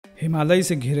हिमालय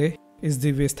से घिरे इस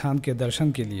दिव्य स्थान के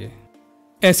दर्शन के लिए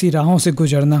ऐसी राहों से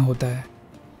गुजरना होता है,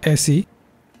 ऐसी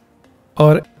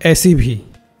और ऐसी भी।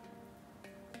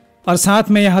 और साथ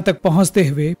में यहाँ तक पहुँचते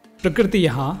हुए प्रकृति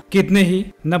यहाँ कितने ही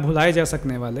न भुलाए जा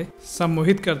सकने वाले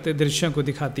सम्मोहित करते दृश्यों को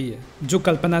दिखाती है जो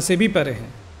कल्पना से भी परे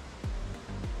हैं।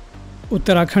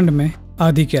 उत्तराखंड में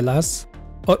आदि कैलाश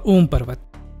और ओम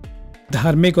पर्वत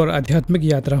धार्मिक और आध्यात्मिक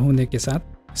यात्रा होने के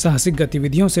साथ साहसिक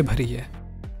गतिविधियों से भरी है।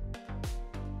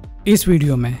 इस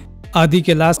वीडियो में आदि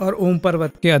कैलाश और ओम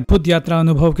पर्वत के अद्भुत यात्रा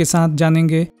अनुभव के साथ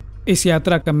जानेंगे इस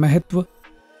यात्रा का महत्व,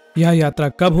 यह यात्रा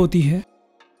कब होती है,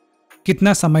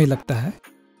 कितना समय लगता है,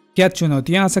 क्या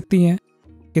चुनौतियां आ सकती हैं,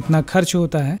 कितना खर्च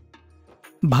होता है,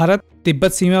 भारत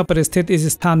तिब्बत सीमा पर स्थित इस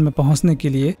स्थान में पहुंचने के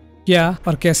लिए क्या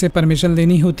और कैसे परमिशन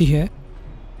लेनी होती है,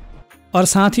 और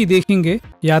साथ ही देखेंगे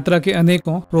यात्रा के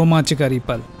अनेकों रोमांचकारी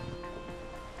पल।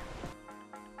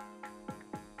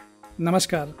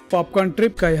 नमस्कार, पॉपकॉर्न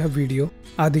ट्रिप का यह वीडियो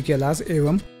आदि कैलाश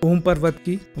एवं ओम पर्वत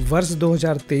की वर्ष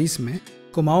 2023 में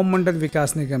कुमाऊं मंडल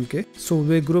विकास निगम के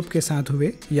सूबे ग्रुप के साथ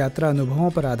हुए यात्रा अनुभवों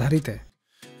पर आधारित है।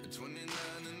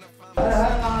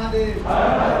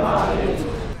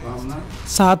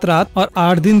 7 रात और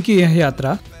 8 दिन की यह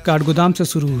यात्रा काठगोदाम से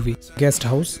शुरू हुई। Guest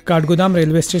house Kathgodam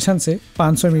railway station से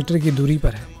 500 मीटर की दूरी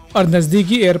पर है और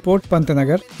नजदीकी एयरपोर्ट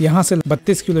पंतनगर यहाँ से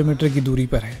 32 किलोमीटर की दूरी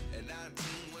पर है।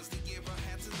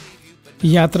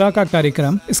 यात्रा का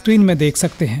कार्यक्रम स्क्रीन में देख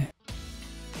सकते हैं।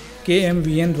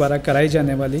 KMVN द्वारा कराई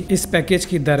जाने वाली इस पैकेज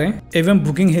की दरें एवं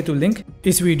बुकिंग हेतु लिंक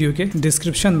इस वीडियो के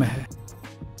डिस्क्रिप्शन में है।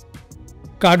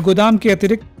 काठगोदाम के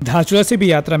अतिरिक्त धारचूला से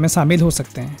भी यात्रा में शामिल हो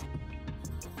सकते हैं।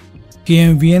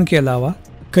 KMVN के अलावा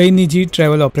कई निजी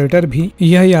ट्रैवल ऑपरेटर भी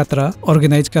यह यात्रा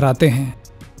ऑर्गेनाइज कराते हैं।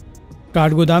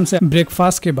 काठगोदाम से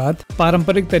ब्रेकफास्ट के बाद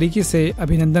पारंपरिक तरीके से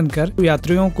अभिनंदन कर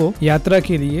यात्रियों को यात्रा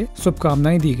के लिए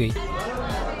शुभकामनाएं दी गई।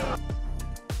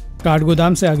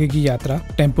 काठगोदाम से आगे की यात्रा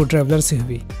टेम्पो ट्रैवलर से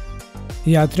हुई।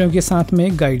 यात्रियों के साथ में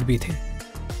एक गाइड भी थे।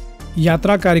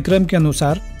 यात्रा कार्यक्रम के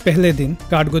अनुसार पहले दिन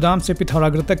काठगोदाम से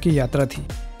पिथौरागढ़ तक की यात्रा थी।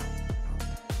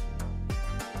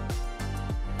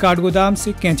 काठगोदाम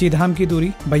से कैंची धाम की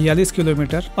दूरी 42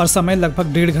 किलोमीटर और समय लगभग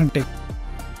 1.5 घंटे।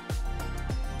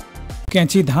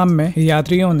 कैंची धाम में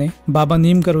यात्रियों ने बाबा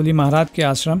नीम करोली महाराज के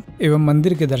आश्रम एवं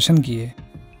मंदिर के दर्शन किए।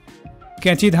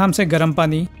 कैंची धाम से गर्म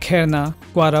पानी, खैरना,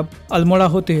 क्वारब, अल्मोड़ा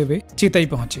होते हुए चितई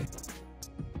पहुंचे।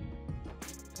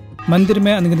 मंदिर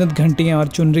में अनगिनत घंटियां और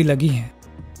चुनरी लगी हैं।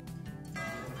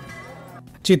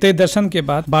 चितई दर्शन के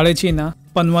बाद बाड़ेचीना,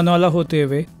 पनवनवाला होते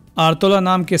हुए आरतोला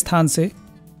नाम के स्थान से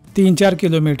 3-4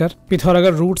 किलोमीटर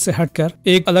पिथौरागढ़ रूट से हटकर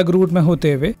एक अलग रूट में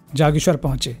होते हुए जागेश्वर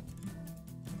पहुंचे।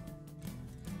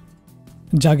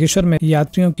 जागेश्वर में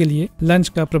यात्रियों के लिए लंच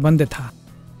का प्रबंध था।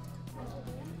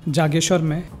 जागेश्वर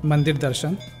में मंदिर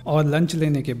दर्शन और लंच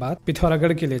लेने के बाद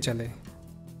पिथौरागढ़ के लिए चले।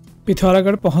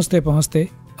 पिथौरागढ़ पहुंचते पहुंचते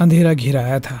अंधेरा घिर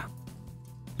आया था।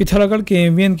 पिथौरागढ़ के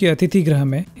KMVN के अतिथि गृह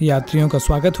में यात्रियों का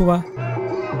स्वागत हुआ।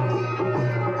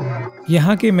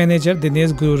 यहाँ के मैनेजर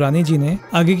दिनेश गुरुरानी जी ने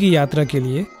आगे की यात्रा के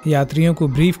लिए यात्रियों को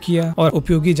ब्रीफ किया और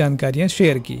उपयोगी जानकारियाँ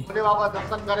शेयर की। बाबा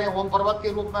दर्शन करें ओम पर्वत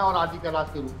के रूप में और आदि कैलाश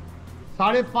के रूप में।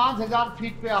 5,500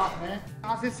 फीट पे आप हैं।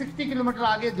 यहाँ से 60 किलोमीटर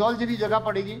आगे जौलजीबी जगह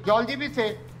पड़ेगी। जौलजीबी से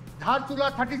धारचूला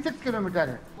 36 किलोमीटर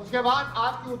है। उसके बाद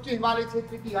आपकी उच्च हिमालय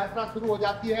क्षेत्र की यात्रा शुरू हो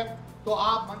जाती है। तो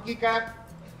आप मंकी कैप,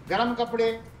 गर्म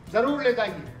कपड़े जरूर ले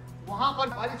जाइए। वहाँ पर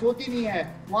बारिश होती नहीं है,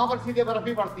 वहाँ पर सीधे बर्फ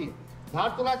ही पड़ती है।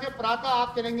 धारचूला से प्रातः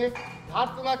आप चलेंगे।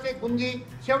 धारचूला से गुंजी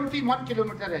 71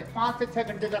 किलोमीटर है, 5 से 6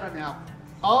 घंटे का रन है आप।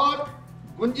 और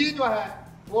गुंजी जो है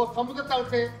वो समुद्र तल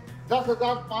से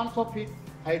 10,500 फीट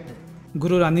हाइट है।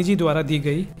 गुरु रानी जी द्वारा दी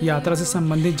गई यात्रा से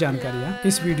संबंधित जानकारियाँ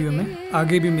इस वीडियो में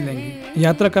आगे भी मिलेंगी।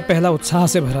 यात्रा का पहला उत्साह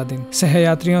से भरा दिन,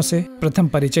 सहयात्रियों से प्रथम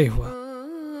परिचय हुआ।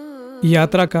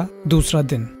 यात्रा का दूसरा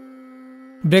दिन,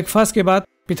 ब्रेकफास्ट के बाद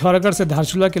पिथौरागढ़ से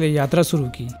धारचूला के लिए यात्रा शुरू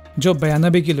की जो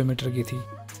 92 किलोमीटर की थी।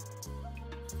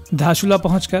 धारचूला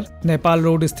पहुंचकर नेपाल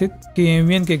रोड स्थित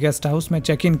KMVN के गेस्ट हाउस में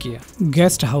चेक इन किया।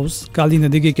 गेस्ट हाउस काली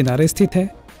नदी के किनारे स्थित है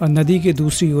और नदी के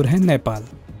दूसरी ओर है नेपाल।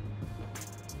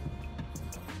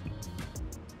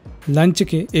 लंच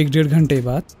के 1-1.5 घंटे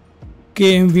बाद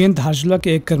KMVN धारचूला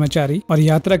के एक कर्मचारी और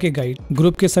यात्रा के गाइड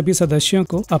ग्रुप के सभी सदस्यों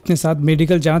को अपने साथ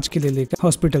मेडिकल जांच के लिए लेकर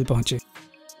हॉस्पिटल पहुंचे,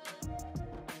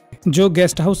 जो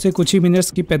गेस्ट हाउस से कुछ ही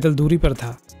मिनट्स की पैदल दूरी पर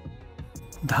था।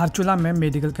 धारचूला में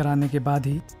मेडिकल कराने के बाद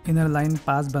ही इनर लाइन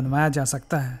पास बनवाया जा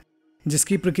सकता है,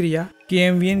 जिसकी प्रक्रिया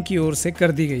KMVN की ओर से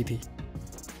कर दी गई थी।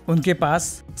 उनके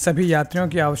पास सभी यात्रियों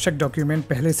के आवश्यक डॉक्यूमेंट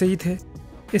पहले से ही थे,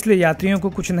 इसलिए यात्रियों को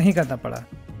कुछ नहीं करना पड़ा।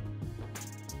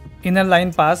 इनर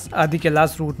लाइन पास आदि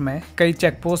कैलाश रूट में कई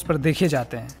चेक पोस्ट पर देखे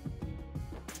जाते हैं।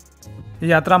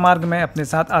 यात्रा मार्ग में अपने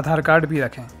साथ आधार कार्ड भी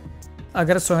रखें।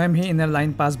 अगर स्वयं ही इनर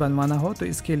लाइन पास बनवाना हो तो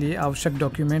इसके लिए आवश्यक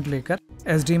डॉक्यूमेंट लेकर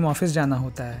एसडीएम ऑफिस जाना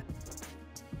होता है,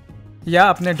 या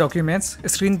अपने डॉक्यूमेंट्स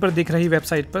स्क्रीन पर दिख रही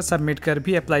वेबसाइट पर सबमिट कर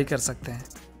भी अप्लाई कर सकते हैं।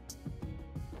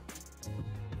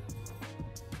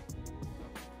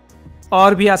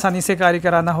 और भी आसानी से कार्य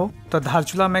कराना हो तो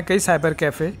धारचूला में कई साइबर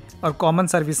कैफ़े और कॉमन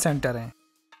सर्विस सेंटर हैं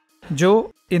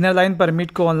जो इनर लाइन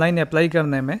परमिट को ऑनलाइन अप्लाई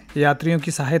करने में यात्रियों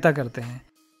की सहायता करते हैं।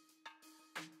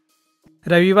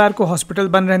 रविवार को हॉस्पिटल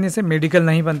बंद रहने से मेडिकल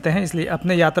नहीं बनते हैं, इसलिए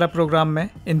अपने यात्रा प्रोग्राम में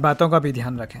इन बातों का भी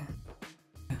ध्यान रखें।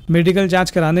 मेडिकल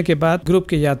जांच कराने के बाद ग्रुप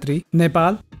के यात्री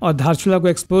नेपाल और धारचूला को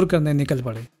एक्सप्लोर करने निकल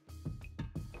पड़े।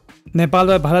 नेपाल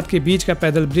और भारत के बीच का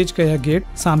पैदल ब्रिज का यह गेट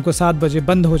शाम को 7 बजे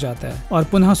बंद हो जाता है और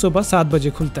पुनः सुबह 7 बजे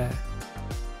खुलता है।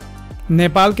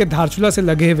 नेपाल के धारचूला से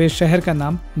लगे हुए शहर का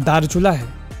नाम दारचूला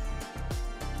है।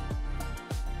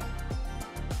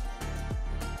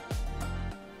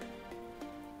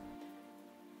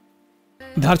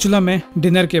 धारचूला में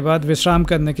डिनर के बाद विश्राम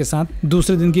करने के साथ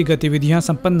दूसरे दिन की गतिविधियां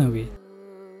संपन्न हुई।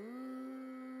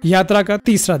 यात्रा का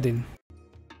तीसरा दिन।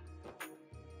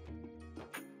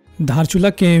 धारचूला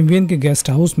केएमवीएन के गेस्ट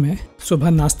हाउस में सुबह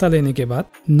नाश्ता लेने के बाद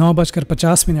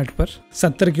 9:50 पर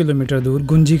 70 किलोमीटर दूर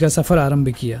गुंजी का सफर आरंभ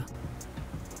किया।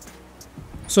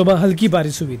 सुबह हल्की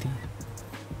बारिश हुई थी।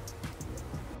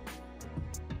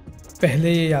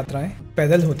 पहले ये यात्राएं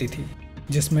पैदल होती थी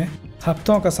जिसमें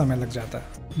हफ्तों का समय लग जाता।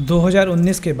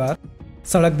 2019 के बाद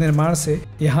सड़क निर्माण से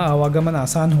यहाँ आवागमन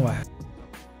आसान हुआ है।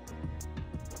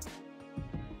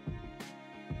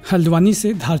 हल्द्वानी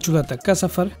से धारचूला तक का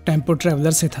सफर टेम्पो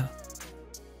ट्रैवलर से था।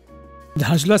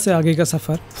 धारचूला से आगे का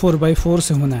सफर 4x4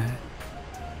 से होना है।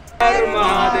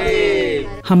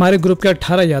 हमारे ग्रुप के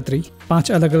 18 यात्री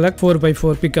 5 अलग अलग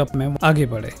 4x4 पिकअप में आगे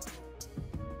बढ़े।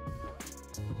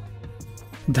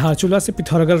 धारचूला से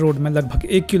पिथौरागढ़ रोड में लगभग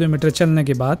 1 किलोमीटर चलने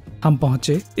के बाद हम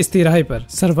पहुंचे इस तिराहे पर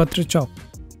सर्वत्र चौक,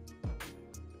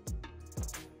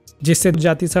 जिससे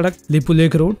जाती सड़क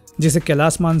लिपुलेख रोड, जिसे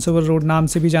कैलाश मानसरोवर रोड नाम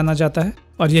से भी जाना जाता है,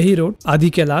 और यही रोड आदि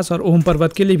कैलाश और ओम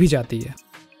पर्वत के लिए भी जाती है।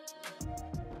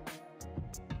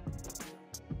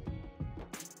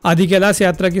 आदि कैलाश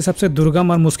यात्रा की सबसे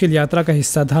दुर्गम और मुश्किल यात्रा का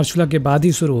हिस्सा धारचूला के बाद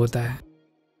ही शुरू होता है।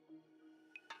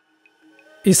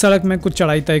 इस सड़क में कुछ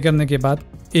चढ़ाई तय करने के बाद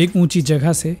एक ऊंची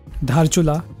जगह से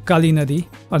धारचूला, काली नदी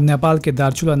और नेपाल के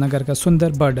दारचूला नगर का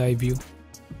सुंदर बर्ड आई व्यू।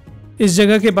 इस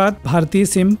जगह के बाद भारतीय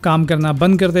सिम काम करना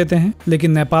बंद कर देते हैं,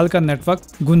 लेकिन नेपाल का नेटवर्क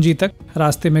गुंजी तक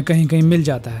रास्ते में कहीं कहीं मिल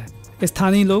जाता है।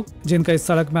 स्थानीय लोग जिनका इस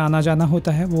सड़क में आना जाना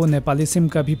होता है वो नेपाली सिम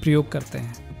का भी प्रयोग करते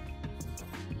हैं।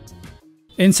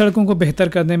 इन सड़कों को बेहतर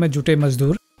करने में जुटे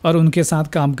मजदूर और उनके साथ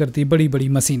काम करती बड़ी बड़ी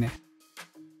मशीनें।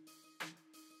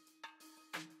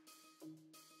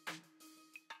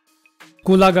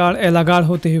 कोलागाड़ एलागाड़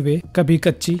होते हुए कभी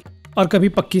कच्ची और कभी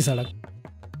पक्की सड़क।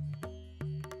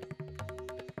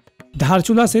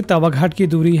 धारचूला से तवाघाट की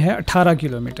दूरी है 18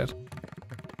 किलोमीटर।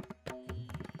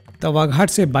 तवाघाट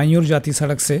से बाईं ओर जाती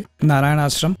सड़क से नारायण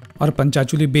आश्रम और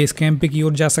पंचाचूली बेस कैंप की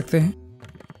ओर जा सकते हैं।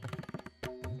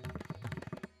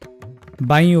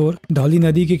 बाईं ओर धौली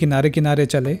नदी के किनारे किनारे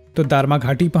चले तो दारमा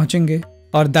घाटी पहुंचेंगे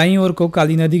और दाईं ओर को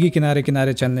काली नदी के किनारे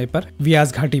किनारे चलने पर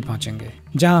व्यास घाटी पहुंचेंगे,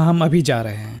 जहां हम अभी जा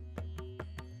रहे हैं।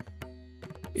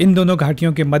 इन दोनों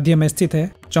घाटियों के मध्य में स्थित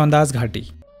है चौंदास घाटी।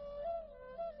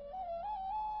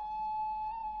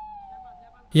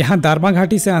 यहाँ दारमा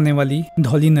घाटी से आने वाली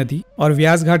धौली नदी और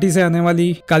व्यास घाटी से आने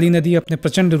वाली काली नदी अपने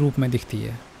प्रचंड रूप में दिखती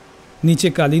है। नीचे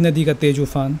काली नदी का तेज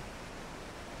उफान,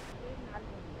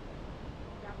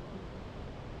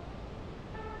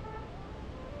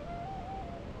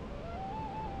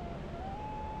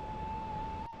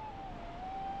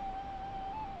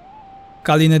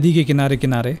 काली नदी के किनारे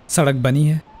किनारे सड़क बनी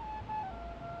है।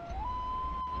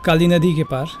 काली नदी के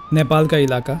पार नेपाल का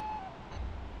इलाका।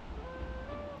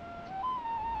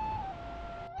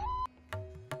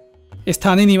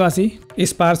 स्थानीय निवासी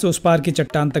इस पार से उस पार की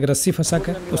चट्टान तक रस्सी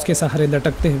फंसाकर उसके सहारे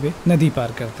लटकते हुए नदी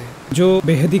पार करते हैं, जो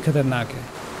बेहद ही खतरनाक है।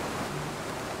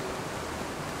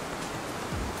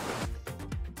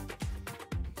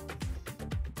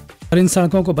 और इन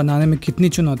सड़कों को बनाने में कितनी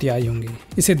चुनौतियां आई होंगी,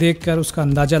 इसे देखकर उसका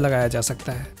अंदाजा लगाया जा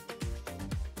सकता है।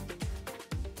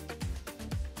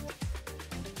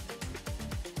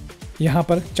 यहाँ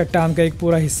पर चट्टान का एक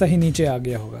पूरा हिस्सा ही नीचे आ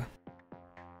गया होगा।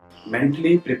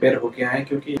 मेंटली प्रिपेयर होके आए,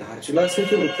 क्योंकि धारचूला से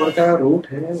जो ऊपर का रूट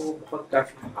है वो बहुत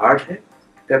काफी हार्ड है।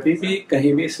 कभी भी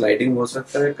कहीं भी स्लाइडिंग हो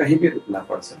सकता है, कहीं भी रुकना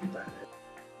पड़ सकता है।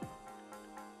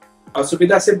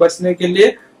 असुविधा से बचने के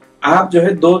लिए आप जो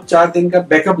है 2-4 दिन का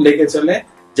बैकअप लेके चले।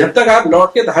 जब तक आप लौट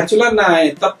के धारचूला ना आए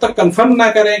तब तक कंफर्म ना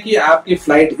करें कि आपकी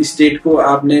फ्लाइट इस डेट को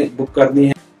आपने बुक करनी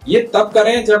है। ये तब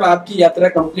करें जब आपकी यात्रा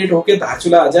कंप्लीट होके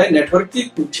धारचूला आ जाए, नेटवर्क की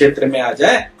क्षेत्र में आ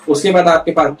जाए, उसके बाद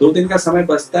आपके पास 2 दिन का समय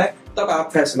बचता है, तब आप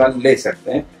फैसला ले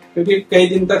सकते हैं, क्योंकि कई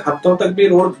दिन तक, हफ्तों तक भी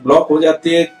रोड ब्लॉक हो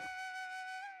जाती है।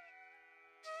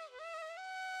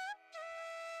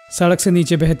 सड़क से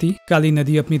नीचे बहती काली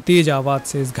नदी अपनी तेज आवाज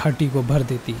से इस घाटी को भर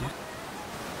देती है।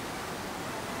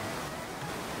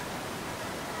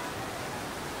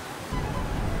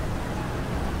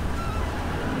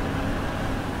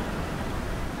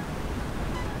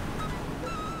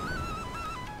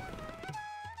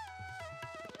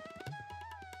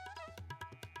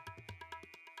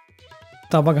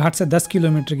 तवा घाट से 10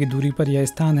 किलोमीटर की दूरी पर यह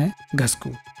स्थान है घसकू।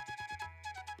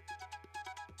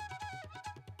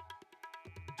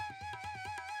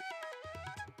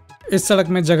 इस सड़क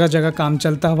में जगह जगह काम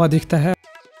चलता हुआ दिखता है।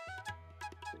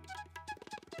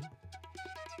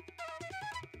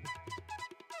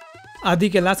 आदि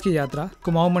कैलाश की यात्रा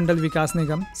कुमाऊं मंडल विकास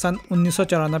निगम सन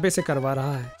 1994 से करवा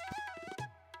रहा है।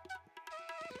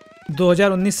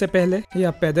 2019 से पहले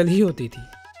यह पैदल ही होती थी।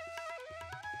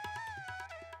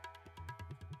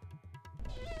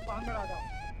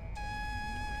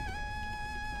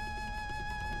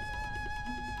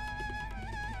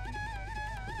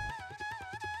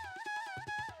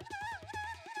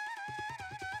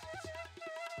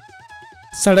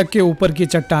 सड़क के ऊपर की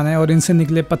चट्टानें और इनसे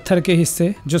निकले पत्थर के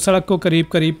हिस्से जो सड़क को करीब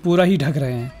करीब पूरा ही ढक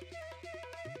रहे हैं।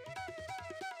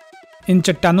 इन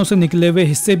चट्टानों से निकले हुए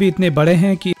हिस्से भी इतने बड़े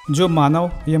हैं कि जो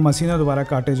मानव या मशीनों द्वारा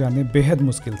काटे जाने बेहद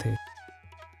मुश्किल थे।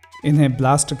 इन्हें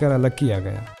ब्लास्ट कर अलग किया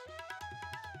गया।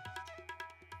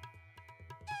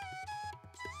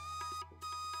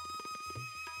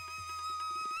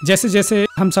 जैसे जैसे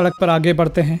हम सड़क पर आगे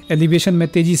बढ़ते हैं, एलिवेशन में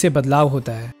तेजी से बदलाव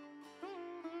होता है।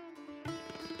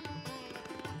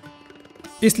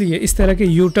 इसलिए इस तरह के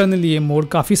यू टर्न लिए मोड़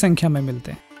काफी संख्या में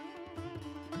मिलते हैं।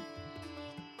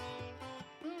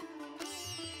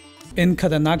 इन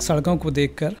खतरनाक सड़कों को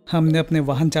देखकर हमने अपने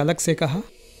वाहन चालक से कहा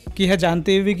कि यह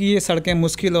जानते हुए कि ये सड़कें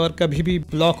मुश्किल और कभी भी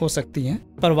ब्लॉक हो सकती हैं,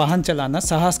 पर वाहन चलाना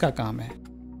साहस का काम है।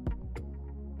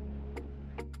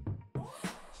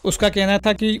 उसका कहना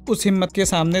था कि उस हिम्मत के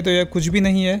सामने तो यह कुछ भी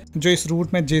नहीं है जो इस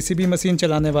रूट में जेसीबी मशीन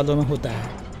चलाने वालों में होता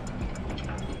है।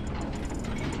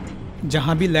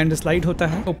 जहां भी लैंडस्लाइड होता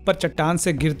है, ऊपर चट्टान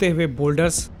से गिरते हुए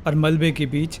बोल्डर्स और मलबे के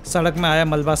बीच सड़क में आया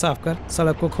मलबा साफ कर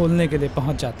सड़क को खोलने के लिए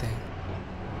पहुंच जाते हैं।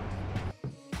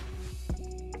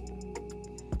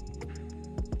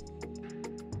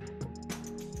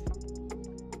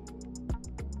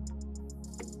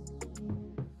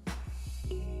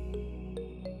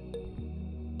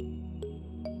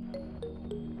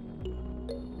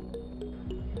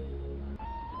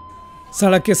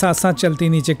 सड़क के साथ साथ चलती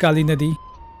नीचे काली नदी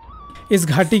इस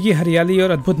घाटी की हरियाली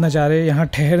और अद्भुत नज़ारे यहाँ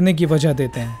ठहरने की वजह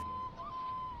देते हैं।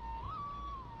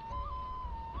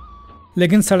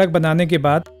 लेकिन सड़क बनाने के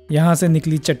बाद यहाँ से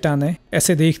निकली चट्टानें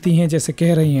ऐसे देखती हैं जैसे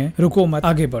कह रही हैं, रुको मत,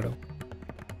 आगे बढ़ो।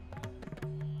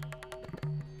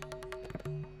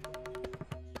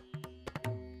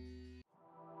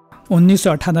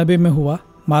 (1998) में हुआ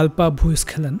मालपा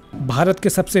भूस्खलन भारत के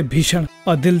सबसे भीषण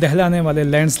और दिल दहलाने वाले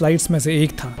लैंडस्लाइड्स में से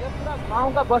एक था।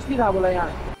 गाँव का बस्ती था बोला यहाँ।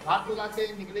 धारचूला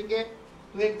से निकलेंगे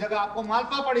तो एक जगह आपको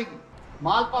मालपा पड़ेगी।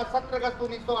 मालपा 17 अगस्त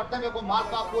 1998 को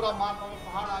मालपा पूरा मालपा में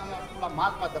पहाड़ आ गया, पूरा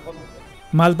मालपा दफन हो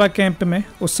गया। मालपा कैंप में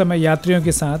उस समय यात्रियों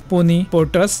के साथ पोनी,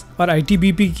 पोर्टर्स और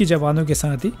आईटीबीपी के जवानों के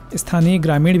साथ ही स्थानीय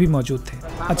ग्रामीण भी मौजूद थे।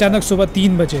 अचानक सुबह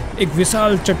 3 बजे एक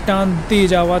विशाल चट्टान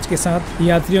तेज आवाज के साथ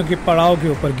यात्रियों के पड़ाव के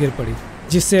ऊपर गिर पड़ी,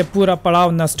 जिससे पूरा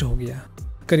पड़ाव नष्ट हो गया।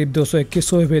 करीब 221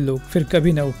 सोए हुए लोग फिर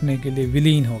कभी न उठने के लिए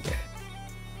विलीन हो गए।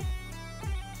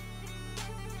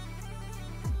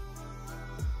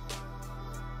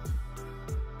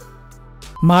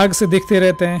 मार्ग से दिखते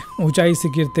रहते हैं ऊंचाई से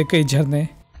गिरते कई झरने,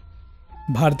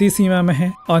 भारतीय सीमा में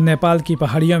हैं और नेपाल की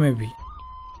पहाड़ियों में भी।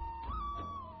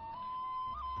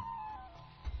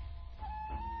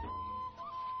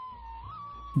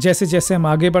 जैसे जैसे हम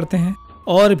आगे बढ़ते हैं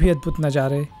और भी अद्भुत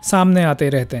नज़ारे सामने आते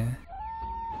रहते हैं।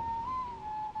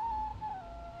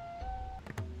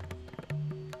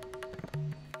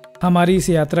 हमारी इस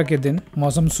यात्रा के दिन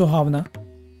मौसम सुहावना,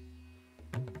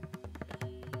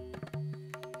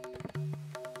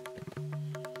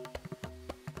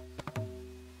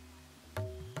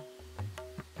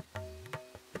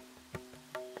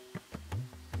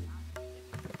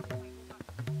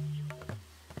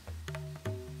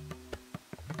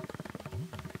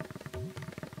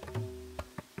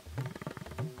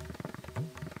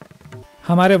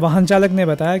 हमारे वाहन चालक ने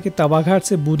बताया कि तवाघाट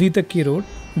से बूंदी तक की रोड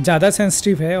ज़्यादा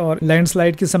सेंसिटिव है और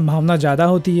लैंडस्लाइड की संभावना ज़्यादा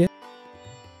होती है,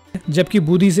 जबकि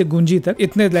बूंदी से गुंजी तक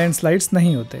इतने लैंडस्लाइड्स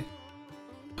नहीं होते।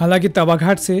 हालांकि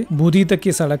तवाघाट से बूंदी तक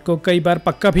की सड़क को कई बार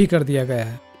पक्का भी कर दिया गया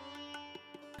है,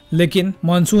 लेकिन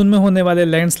मानसून में होने वाले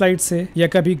लैंडस्लाइड से या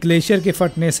कभी ग्लेशियर के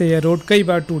फटने से यह रोड कई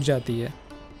बार टूट जाती है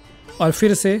और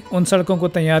फिर से उन सड़कों को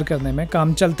तैयार करने में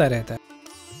काम चलता रहता है।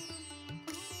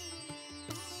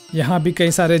 यहाँ भी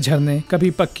कई सारे झरने, कभी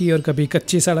पक्की और कभी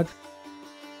कच्ची सड़क।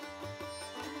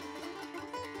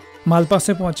 मालपा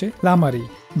से पहुंचे लामारी,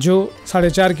 जो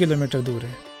 4.5 किलोमीटर दूर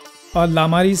है, और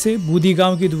लामारी से बूदी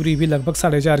गांव की दूरी भी लगभग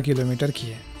 4.5 किलोमीटर की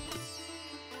है।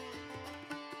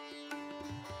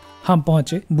 हम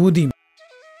पहुंचे बूदी में।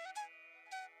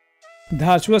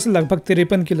 धारचूला से लगभग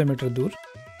 53 किलोमीटर दूर,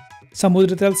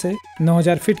 समुद्र तल से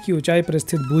 9000 फीट की ऊंचाई पर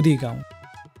स्थित बूदी गांव,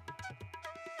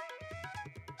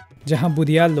 जहां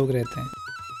बुदियाल लोग रहते हैं।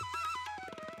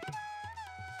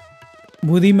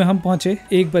 बूदी में हम पहुंचे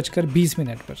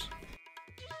 1:20 पर।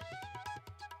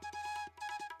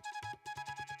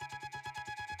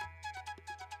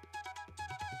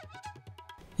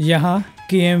 यहाँ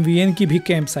KMVN की भी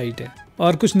कैंप साइट है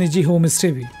और कुछ निजी होम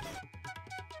स्टे भी।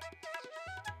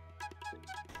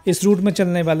 इस रूट में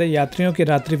चलने वाले यात्रियों के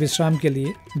रात्रि विश्राम के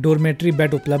लिए डोरमेट्री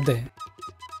बेड उपलब्ध है।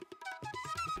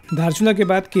 धारचूला के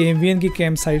बाद KMVN की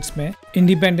कैंप साइट्स में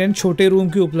इंडिपेंडेंट छोटे रूम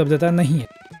की उपलब्धता नहीं है।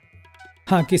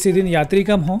 हाँ, किसी दिन यात्री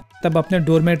कम हो तब अपने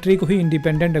डोरमेट्री को ही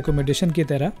इंडिपेंडेंट एकोमोडेशन की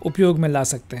तरह उपयोग में ला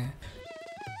सकते हैं।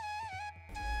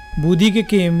 बूदी के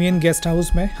KMVN गेस्ट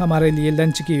हाउस में हमारे लिए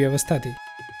लंच की व्यवस्था थी।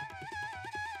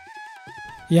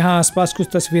 यहाँ आसपास कुछ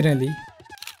तस्वीरें ली।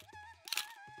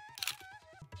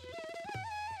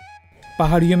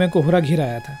 पहाड़ियों में कोहरा घिर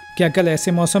आया था। क्या कल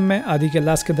ऐसे मौसम में आदि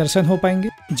कैलाश के दर्शन हो पाएंगे?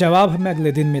 जवाब हमें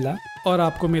अगले दिन मिला और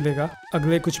आपको मिलेगा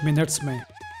अगले कुछ मिनट्स में।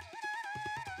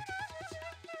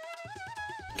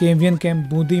 KMVN कैंप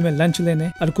बूंदी में लंच लेने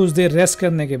और कुछ देर रेस्ट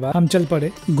करने के बाद हम चल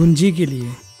पड़े गुंजी के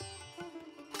लिए।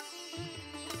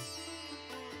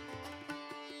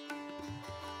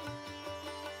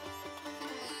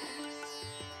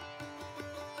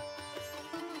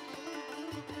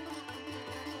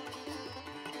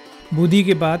 बूदी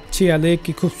के बाद छिया लेक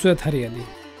की खूबसूरत हरियाली।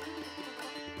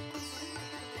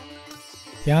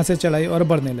 यहाँ से चढ़ाई और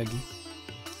बढ़ने लगी।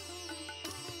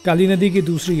 काली नदी की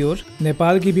दूसरी ओर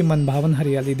नेपाल की भी मनभावन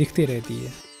हरियाली दिखती रहती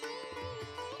है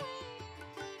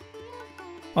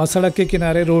और सड़क के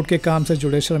किनारे रोड के काम से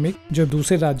जुड़े श्रमिक जो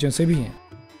दूसरे राज्यों से भी हैं।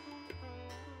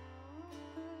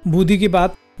 बूदी के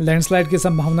बाद लैंडस्लाइड की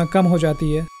संभावना कम हो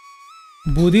जाती है।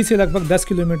 बूदी से लगभग 10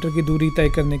 किलोमीटर की दूरी तय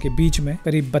करने के बीच में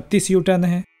करीब 32 यू टर्न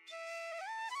है।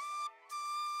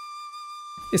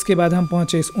 इसके बाद हम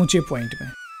पहुंचे इस ऊंचे पॉइंट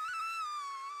में।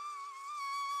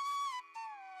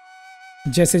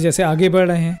 जैसे जैसे आगे बढ़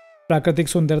रहे हैं, प्राकृतिक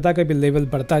सुंदरता का भी लेवल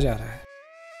बढ़ता जा रहा है।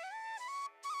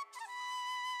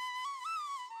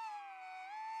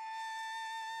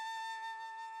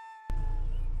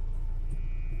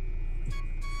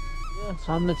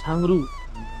 सामने छांगरू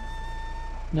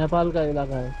नेपाल का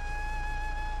इलाका है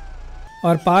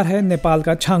और पार है नेपाल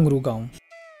का छांगरू गांव।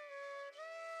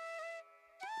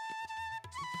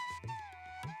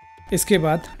 इसके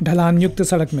बाद ढलान युक्त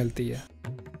सड़क मिलती है।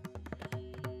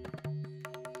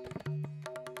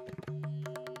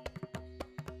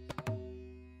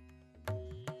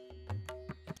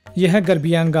 यह है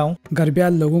गर्बियांग गांव,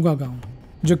 गर्ब्याल लोगों का गांव,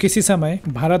 जो किसी समय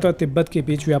भारत और तिब्बत के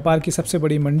बीच व्यापार की सबसे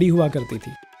बड़ी मंडी हुआ करती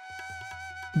थी,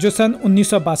 जो सन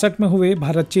 1962 में हुए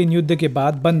भारत चीन युद्ध के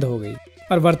बाद बंद हो गई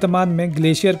और वर्तमान में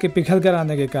ग्लेशियर के पिघल कर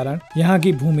आने के कारण यहाँ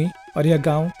की भूमि और यह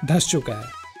गांव धंस चुका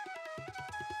है।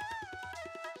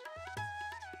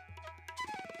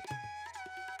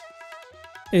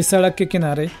 इस सड़क के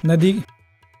किनारे नदी,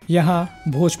 यहाँ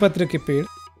भोजपत्र के पेड़,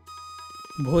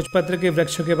 भोजपत्र के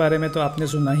वृक्षों के बारे में तो आपने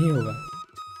सुना ही होगा।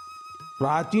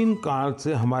 प्राचीन काल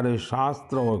से हमारे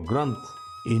शास्त्र और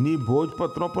ग्रंथ इन्हीं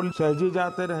भोजपत्रों पर सहेजे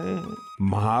जाते रहे हैं।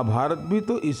 महाभारत भी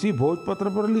तो इसी भोजपत्र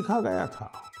पर लिखा गया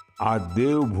था। आज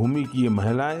देवभूमि की ये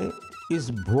महिलाएं इस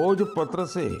भोजपत्र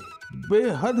से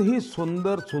बेहद ही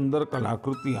सुंदर सुंदर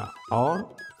कलाकृतियां और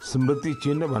स्मृति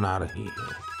चिन्ह बना रही हैं।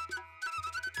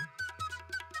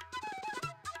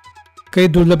 कई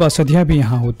दुर्लभ औषधियां भी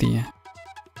यहाँ होती हैं।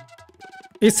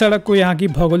 इस सड़क को यहाँ की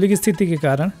भौगोलिक स्थिति के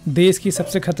कारण देश की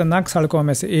सबसे खतरनाक सड़कों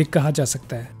में से एक कहा जा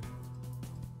सकता है।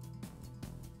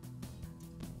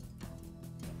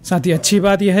 साथ ही अच्छी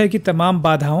बात यह है कि तमाम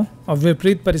बाधाओं और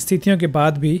विपरीत परिस्थितियों के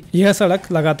बाद भी यह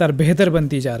सड़क लगातार बेहतर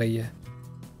बनती जा रही है।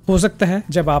 हो सकता है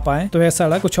जब आप आएं तो यह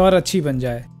सड़क कुछ और अच्छी बन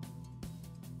जाए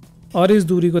और इस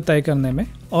दूरी को तय करने में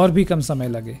और भी कम समय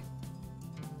लगे।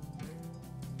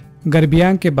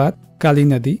 गर्बियांग के बाद काली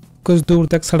नदी कुछ दूर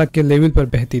तक सड़क के लेवल पर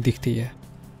बहती दिखती है।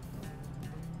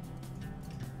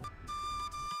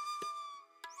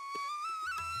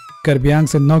 गर्बियांग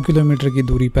से 9 किलोमीटर की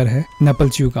दूरी पर है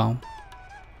नपलच्यू गांव,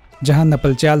 जहां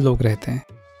नपलचाल लोग रहते हैं।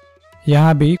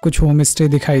 यहाँ भी कुछ होम स्टे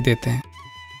दिखाई देते हैं।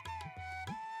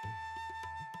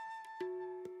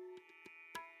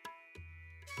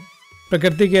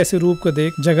 प्रकृति के ऐसे रूप को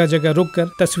देख जगह जगह रुककर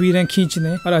तस्वीरें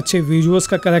खींचने और अच्छे विजुअल्स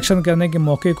का कलेक्शन करने के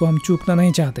मौके को हम चूकना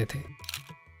नहीं चाहते थे।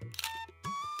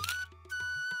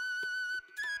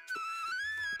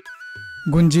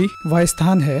 गुंजी वह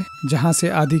स्थान है जहां से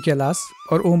आदि कैलाश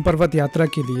और ओम पर्वत यात्रा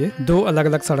के लिए 2 अलग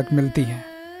अलग सड़क मिलती हैं।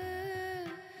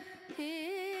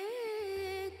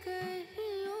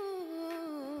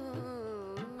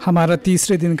 हमारा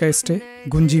तीसरे दिन का स्टे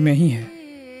गुंजी में ही है।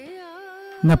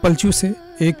 नपलचू से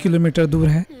 1 किलोमीटर दूर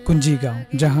है गुंजी गांव,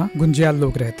 जहां गुंजियाल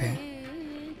लोग रहते हैं।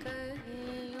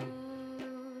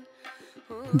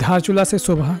 धारचूला से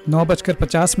सुबह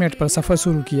 9:50 पर सफर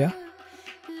शुरू किया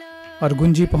और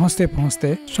गुंजी पहुंचते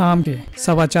पहुंचते शाम के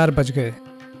 4:15 बज गए।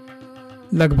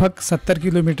 लगभग 70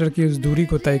 किलोमीटर की उस दूरी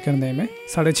को तय करने में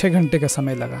 6.5 घंटे का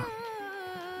समय लगा।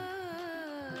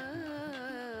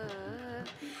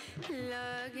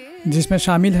 जिसमें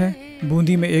शामिल है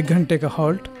बूंदी में 1 घंटे का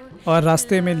हॉल्ट और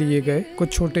रास्ते में लिए गए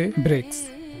कुछ छोटे ब्रेक्स।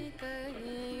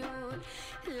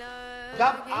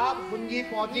 जब आप गुंजी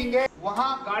पहुंचेंगे, वहां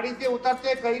गाड़ी से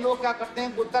उतरते कई लोग क्या करते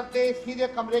हैं, उतरते सीधे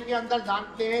कमरे के अंदर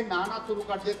जानते हैं, नहाना शुरू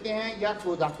कर देते हैं या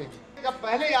सो जाते हैं। जब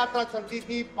पहले यात्रा चलती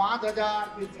थी 5,000,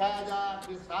 फिर 6,000,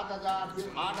 फिर 7,000,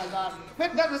 फिर 8,000,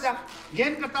 फिर 10,000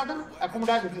 गेन करता था,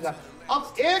 एकोमोडाइज होते था। अब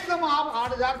एकदम आप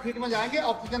 8,000 फीट में जाएंगे,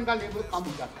 ऑक्सीजन का लेवल कम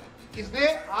हो जाता है। इसलिए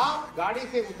आप गाड़ी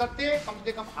से उतरते कम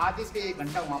से कम आधे से 1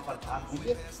 घंटा वहां पर खास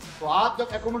होंगे। तो आप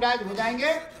जब एकोमोडाइज हो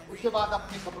जाएंगे, उसके बाद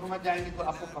अपने कमरों में जाएंगे तो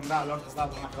आपको कमरा अलॉट होगा,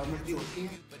 वहाँ डॉर्मेट्री होती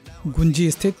है। गुंजी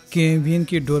स्थित केवियन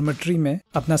की डॉर्मेट्री में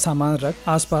अपना सामान रख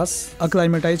आसपास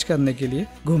अक्लाइमेटाइज करने के लिए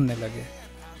घूमने लगे,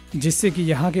 जिससे कि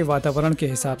यहाँ के वातावरण के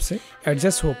हिसाब से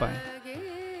एडजस्ट हो पाए।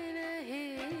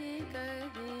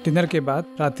 डिनर के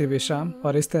बाद रात्रि विश्राम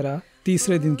और इस तरह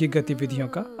तीसरे दिन की गतिविधियों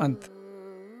का अंत।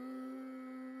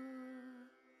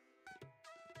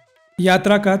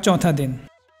 यात्रा का चौथा दिन।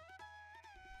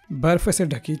 बर्फ से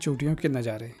ढकी चोटियों के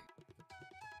नज़ारे।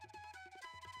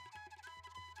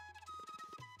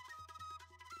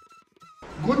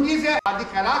 गुंजी से आदि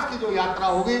कैलाश की जो यात्रा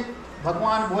होगी,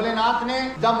 भगवान भोलेनाथ ने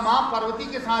जब मां पार्वती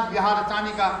के साथ विहार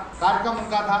रचाने का कार्यक्रम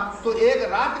उनका था, तो एक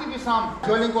रात्रि विश्राम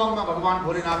शिवलिंग में भगवान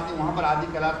भोलेनाथ ने वहां पर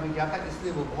आदि कैलाश में किया था।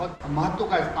 इसलिए वो बहुत महत्व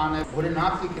का स्थान है,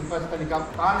 भोलेनाथ की कृपा स्थली का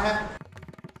स्थान है।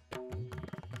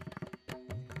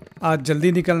 आज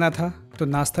जल्दी निकलना था तो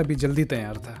नाश्ता भी जल्दी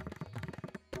तैयार था।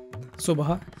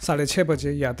 सुबह 6:30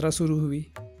 बजे यात्रा शुरू हुई।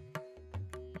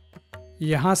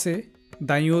 यहाँ से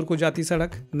दाईं ओर को जाती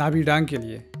सड़क नाभी डांग के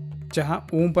लिए, जहाँ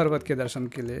ओम पर्वत के दर्शन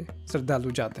के लिए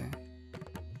श्रद्धालु जाते हैं।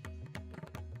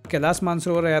 कैलाश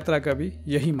मानसरोवर यात्रा का भी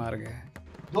यही मार्ग है।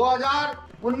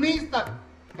 2019 तक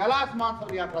कैलाश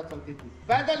मानसरोवर यात्रा चलती थी,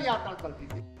 पैदल यात्रा चलती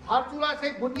थी। धारचूला से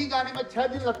गुंजी जाने में 6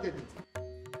 दिन लगते थे।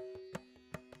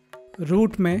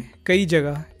 रूट में कई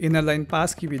जगह इनर लाइन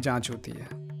पास की भी जांच होती है।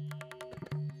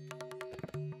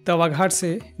 तवाघाट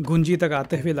से गुंजी तक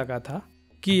आते हुए लगा था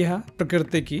कि यह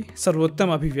प्रकृति की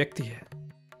सर्वोत्तम अभिव्यक्ति है,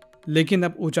 लेकिन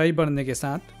अब ऊंचाई बढ़ने के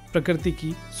साथ प्रकृति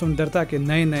की सुंदरता के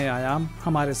नए नए आयाम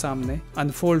हमारे सामने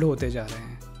अनफोल्ड होते जा रहे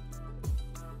हैं।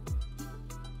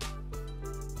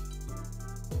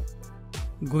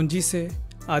 गुंजी से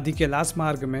आदि कैलाश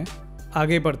मार्ग में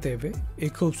आगे बढ़ते हुए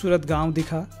एक खूबसूरत गांव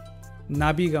दिखा,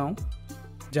 नाबी गांव,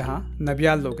 जहां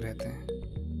नबियाल लोग रहते हैं।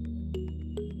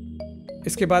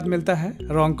 इसके बाद मिलता है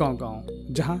रोंगकांव गांव,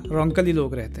 जहां रोंगकली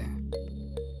लोग रहते हैं।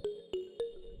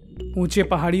 ऊंचे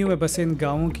पहाड़ियों में बसे इन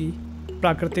गांवों की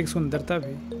प्राकृतिक सुंदरता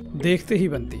भी देखते ही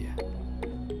बनती है।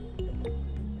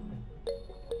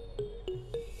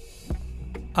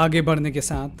 आगे बढ़ने के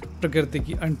साथ प्रकृति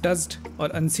की अनटच्ड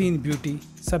और अनसीन ब्यूटी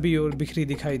सभी ओर बिखरी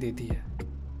दिखाई देती है।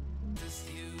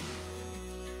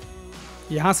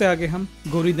 यहाँ से आगे हम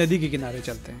गोरी नदी के किनारे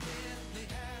चलते हैं।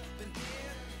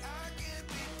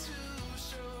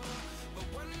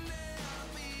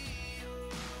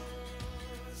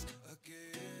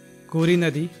 गोरी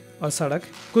नदी और सड़क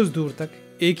कुछ दूर तक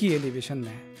एक ही एलिवेशन में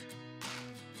है।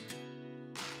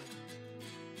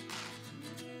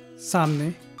 सामने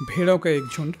भेड़ों का एक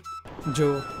झुंड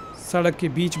जो सड़क के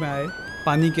बीच में आए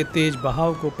पानी के तेज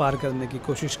बहाव को पार करने की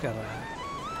कोशिश कर रहा है।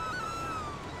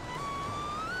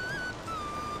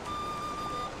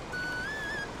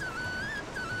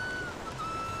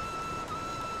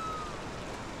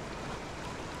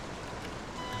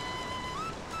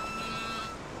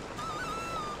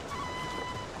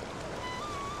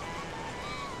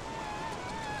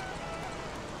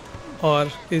 और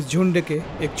इस झुंड के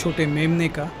एक छोटे मेमने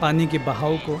का पानी के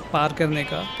बहाव को पार करने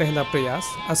का पहला प्रयास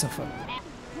असफल।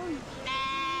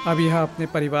 अब यह अपने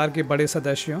परिवार के बड़े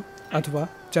सदस्यों अथवा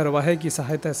चरवाहे की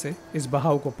सहायता से इस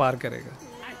बहाव को पार करेगा।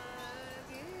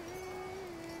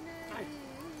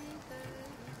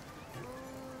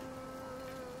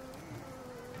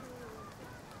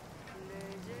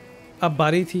 अब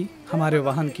बारी थी हमारे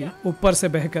वाहन की ऊपर से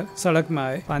बहकर सड़क में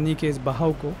आए पानी के इस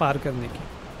बहाव को पार करने की।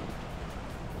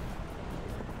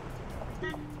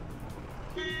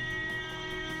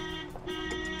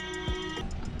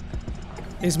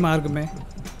 इस मार्ग में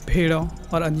भेड़ों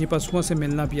और अन्य पशुओं से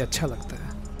मिलना भी अच्छा लगता है।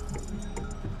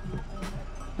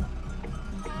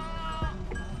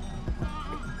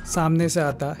 सामने से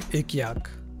आता एक याक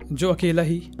जो अकेला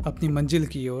ही अपनी मंजिल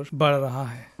की ओर बढ़ रहा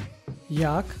है।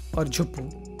 याक और झुप्पू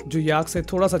जो याक से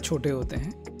थोड़ा सा छोटे होते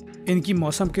हैं, इनकी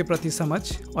मौसम के प्रति समझ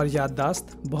और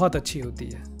याददाश्त बहुत अच्छी होती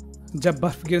है। जब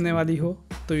बर्फ गिरने वाली हो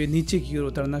तो ये नीचे की ओर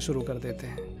उतरना शुरू कर देते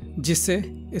हैं, जिससे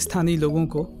स्थानीय लोगों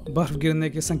को बर्फ गिरने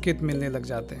के संकेत मिलने लग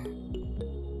जाते हैं।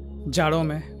 जाड़ों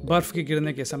में बर्फ के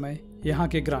गिरने के समय यहाँ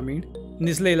के ग्रामीण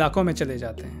निचले इलाकों में चले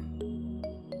जाते हैं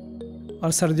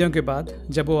और सर्दियों के बाद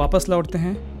जब वो वापस लौटते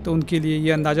हैं तो उनके लिए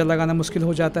ये अंदाज़ा लगाना मुश्किल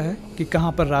हो जाता है कि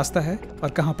कहाँ पर रास्ता है और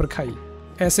कहाँ पर खाई।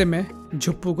 ऐसे में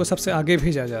झुप्पू को सबसे आगे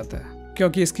भेजा जाता है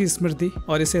क्योंकि इसकी स्मृति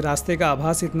और इसे रास्ते का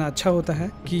आभास इतना अच्छा होता है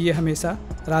कि ये हमेशा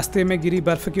रास्ते में गिरी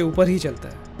बर्फ के ऊपर ही चलता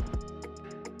है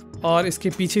और इसके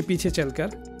पीछे पीछे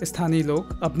चलकर स्थानीय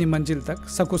लोग अपनी मंजिल तक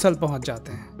सकुशल पहुंच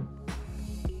जाते हैं।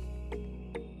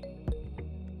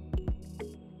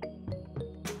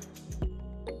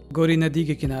 गोरी नदी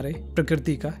के किनारे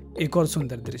प्रकृति का एक और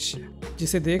सुंदर दृश्य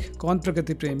जिसे देख कौन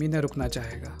प्रकृति प्रेमी न रुकना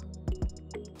चाहेगा।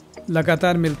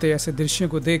 लगातार मिलते ऐसे दृश्यों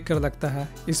को देखकर लगता है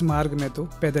इस मार्ग में तो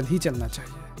पैदल ही चलना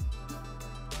चाहिए।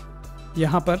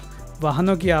 यहाँ पर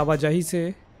वाहनों की आवाजाही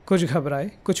से कुछ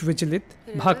घबराए कुछ विचलित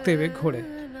भागते हुए घोड़े।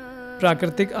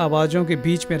 प्राकृतिक आवाज़ों के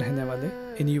बीच में रहने वाले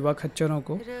इन युवा खच्चरों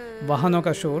को वाहनों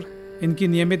का शोर इनकी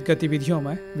नियमित गतिविधियों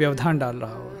में व्यवधान डाल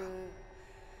रहा होगा।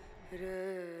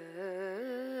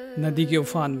 नदी के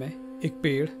उफान में एक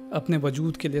पेड़ अपने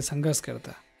वजूद के लिए संघर्ष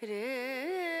करता।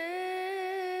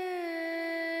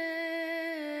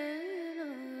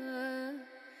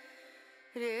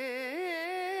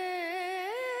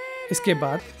 इसके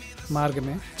बाद मार्ग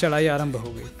में चढ़ाई आरंभ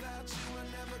हो गई।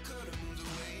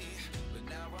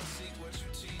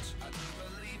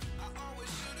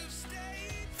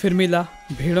 फिर मिला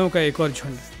भेड़ों का एक और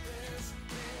झुंड।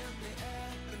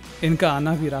 इनका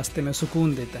आना भी रास्ते में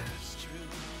सुकून देता है।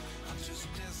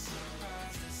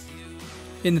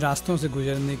 इन रास्तों से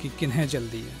गुजरने की किन्हें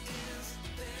जल्दी है,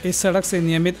 इस सड़क से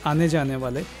नियमित आने जाने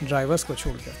वाले ड्राइवर्स को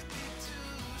छोड़कर।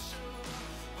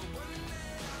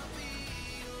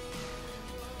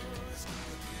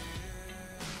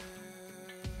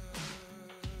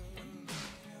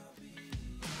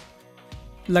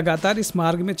 लगातार इस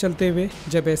मार्ग में चलते हुए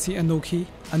जब ऐसी अनोखी,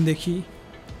 अनदेखी,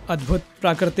 अद्भुत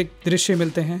प्राकृतिक दृश्य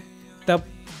मिलते हैं तब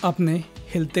अपने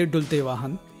हिलते डुलते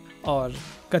वाहन और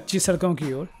कच्ची सड़कों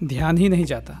की ओर ध्यान ही नहीं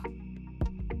जाता।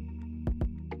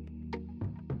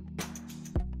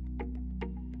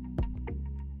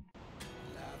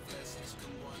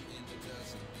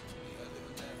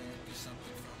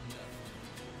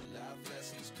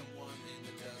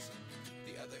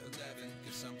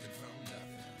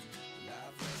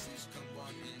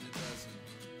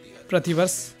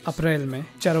 प्रतिवर्ष अप्रैल में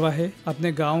चरवाहे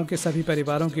अपने गांव के सभी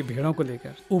परिवारों की भेड़ों को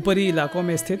लेकर ऊपरी इलाकों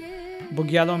में स्थित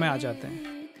बुग्यालों में आ जाते हैं।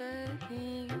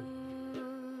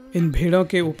 इन भेड़ों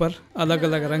के ऊपर अलग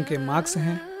अलग रंग के मार्क्स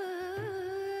हैं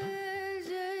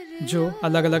जो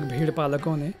अलग अलग भेड़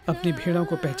पालकों ने अपनी भेड़ों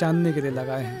को पहचानने के लिए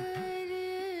लगाए हैं।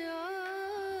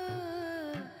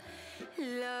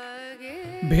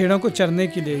 भेड़ों को चरने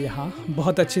के लिए यहाँ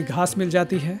बहुत अच्छी घास मिल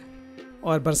जाती है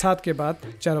और बरसात के बाद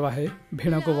चरवाहे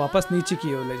भेड़ों को वापस नीचे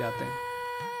की ओर ले जाते हैं।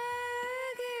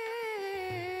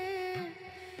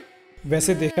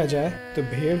 वैसे देखा जाए तो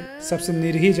भेड़ सबसे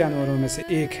निरीह जानवरों में से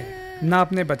एक है। ना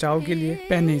अपने बचाव के लिए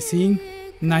पहने सींग,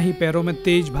 ना ही पैरों में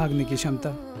तेज भागने की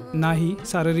क्षमता, ना ही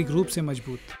शारीरिक रूप से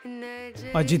मजबूत।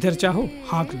 और जिधर चाहो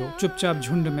हाँक लो, चुपचाप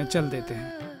झुंड में चल देते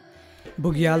हैं।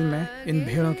 बुग्याल में इन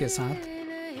भेड़ों के साथ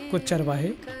कुछ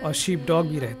चरवाहे और शीप डॉग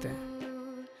भी रहते हैं।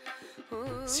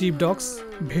 शीप डॉग्स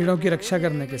भेड़ों की रक्षा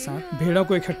करने के साथ भेड़ों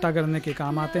को इकट्ठा करने के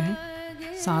काम आते हैं।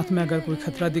 साथ में अगर कोई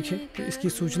खतरा दिखे तो इसकी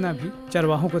सूचना भी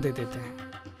चरवाहों को दे देते हैं।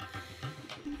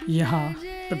 यहाँ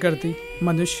प्रकृति,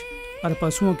 मनुष्य और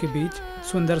पशुओं के बीच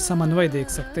सुंदर समन्वय देख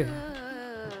सकते हैं।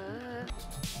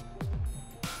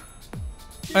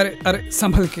 अरे अरे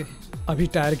संभल के, अभी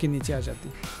टायर के नीचे आ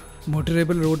जाती।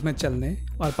 मोटरेबल रोड में चलने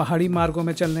और पहाड़ी मार्गों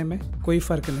में चलने में कोई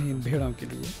फर्क नहीं इन भेड़ों के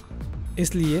लिए,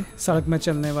 इसलिए सड़क में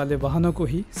चलने वाले वाहनों को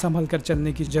ही संभल कर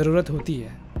चलने की जरूरत होती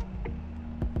है।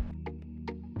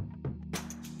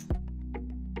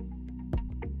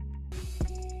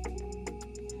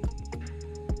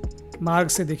 मार्ग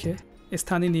से दिखे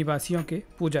स्थानीय निवासियों के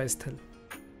पूजा स्थल।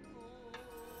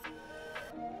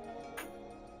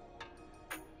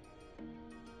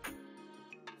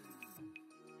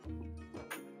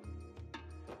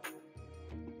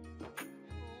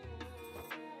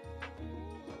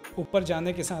 ऊपर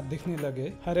जाने के साथ दिखने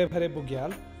लगे हरे भरे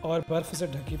बुग्याल और बर्फ से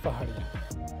ढकी पहाड़ियां।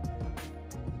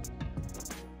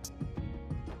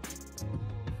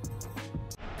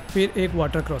 फिर एक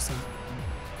वाटर क्रॉसिंग।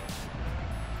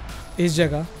 इस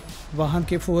जगह वाहन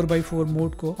के 4x4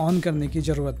 मोड को ऑन करने की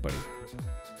जरूरत पड़ी।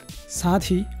 साथ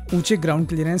ही ऊंचे ग्राउंड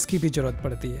क्लियरेंस की भी जरूरत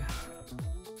पड़ती है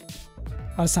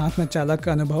और साथ में चालक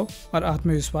का अनुभव और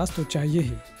आत्मविश्वास तो चाहिए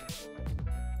ही।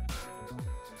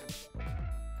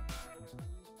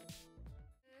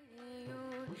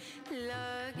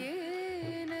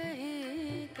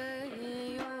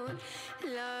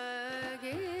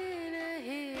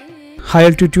 हाई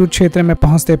एल्टीट्यूड क्षेत्र में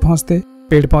पहुंचते पहुंचते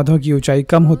पेड़ पौधों की ऊंचाई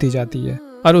कम होती जाती है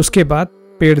और उसके बाद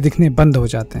पेड़ दिखने बंद हो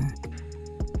जाते हैं।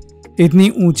 इतनी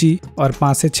ऊंची और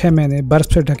 5 से 6 महीने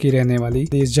बर्फ से ढकी रहने वाली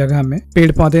इस जगह में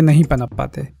पेड़ पौधे नहीं पनप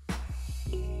पाते,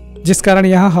 जिस कारण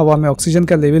यहाँ हवा में ऑक्सीजन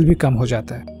का लेवल भी कम हो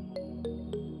जाता है।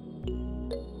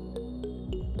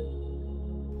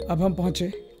 अब हम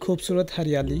पहुंचे खूबसूरत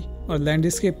हरियाली और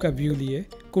लैंडस्केप का व्यू लिए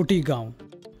कुटी गांव,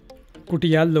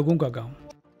 कुटियाल लोगों का गांव।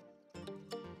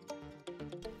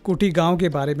 कुटी गांव के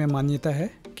बारे में मान्यता है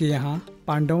कि यहाँ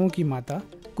पांडवों की माता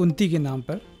कुंती के नाम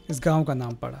पर इस गांव का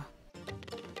नाम पड़ा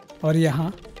और यहाँ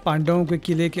पांडवों के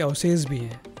किले के अवशेष भी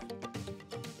हैं।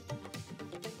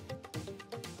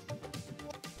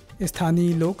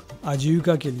 स्थानीय लोग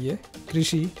आजीविका के लिए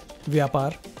कृषि,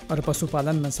 व्यापार और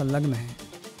पशुपालन में संलग्न हैं।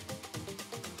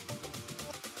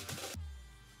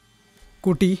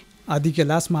 कुटी आदि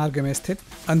कैलाश मार्ग में स्थित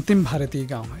अंतिम भारतीय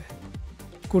गांव है।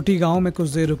 कुटी गांव में कुछ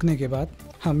देर रुकने के बाद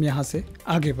हम यहाँ से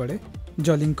आगे बढ़े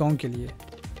जोलिंगकोंग के लिए।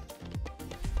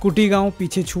 कुटी गांव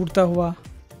पीछे छूटता हुआ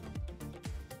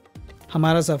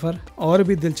हमारा सफ़र और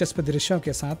भी दिलचस्प दृश्यों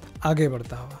के साथ आगे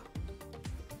बढ़ता हुआ।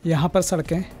 यहाँ पर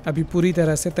सड़कें अभी पूरी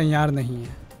तरह से तैयार नहीं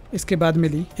हैं। इसके बाद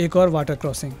मिली एक और वाटर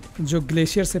क्रॉसिंग जो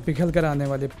ग्लेशियर से पिघल कर आने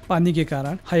वाले पानी के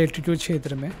कारण हाई एल्टीट्यूड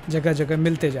क्षेत्र में जगह जगह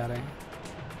मिलते जा रहे हैं।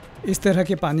 इस तरह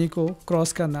के पानी को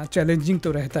क्रॉस करना चैलेंजिंग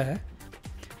तो रहता है।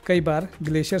 कई बार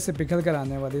ग्लेशियर से पिघल कर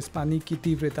आने वाले इस पानी की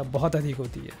तीव्रता बहुत अधिक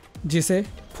होती है, जिसे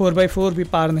 4x4 भी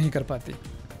पार नहीं कर पाती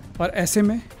और ऐसे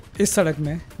में इस सड़क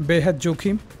में बेहद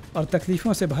जोखिम और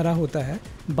तकलीफ़ों से भरा होता है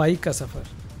बाइक का सफ़र।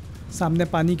 सामने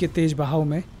पानी के तेज बहाव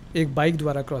में एक बाइक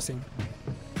द्वारा क्रॉसिंग।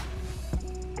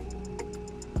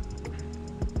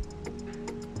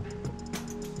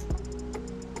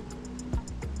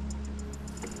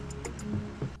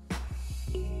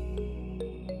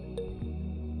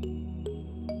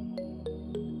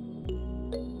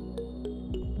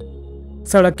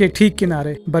 सड़क के ठीक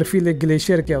किनारे बर्फीले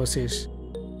ग्लेशियर के अवशेष।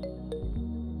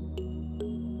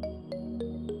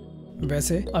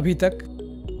 वैसे अभी तक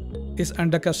इस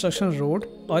अंडर कंस्ट्रक्शन रोड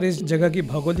और इस जगह की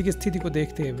भौगोलिक स्थिति को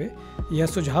देखते हुए यह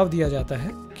सुझाव दिया जाता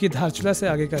है कि धारचूला से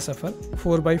आगे का सफर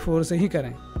 4x4 से ही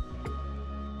करें।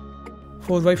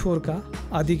 4x4 का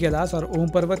आदि कैलाश और ओम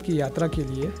पर्वत की यात्रा के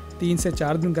लिए 3 से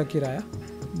 4 दिन का किराया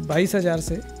 22,000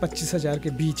 से 25,000 के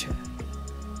बीच है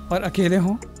और अकेले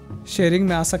हों शेयरिंग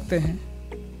में आ सकते हैं।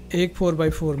 एक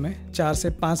 4x4 में 4 से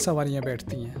 5 सवारियां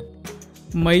बैठती हैं।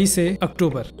 मई से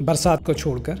अक्टूबर बरसात को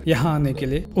छोड़कर यहाँ आने के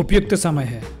लिए उपयुक्त समय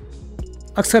है।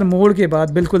 अक्सर मोड़ के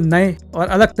बाद बिल्कुल नए और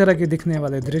अलग तरह के दिखने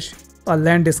वाले दृश्य और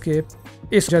लैंडस्केप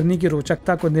इस जर्नी की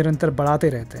रोचकता को निरंतर बढ़ाते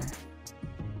रहते हैं।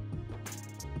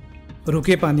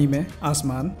 रुके पानी में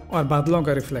आसमान और बादलों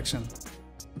का रिफ्लेक्शन।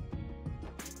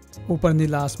 ऊपर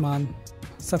नीला आसमान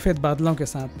सफ़ेद बादलों के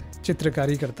साथ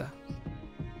चित्रकारी करता।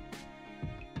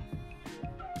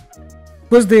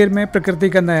 कुछ देर में प्रकृति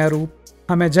का नया रूप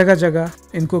हमें जगह जगह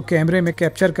इनको कैमरे में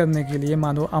कैप्चर करने के लिए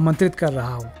मानो आमंत्रित कर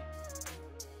रहा हो।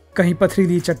 कहीं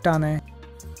पथरीली चट्टानें,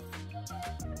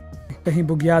 कहीं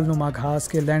बुग्याल नुमा घास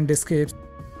के लैंडस्केप,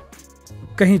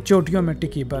 कहीं चोटियों में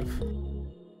टिकी बर्फ।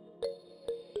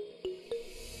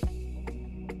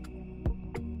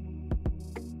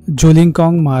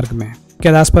 जोलिंगकोंग मार्ग में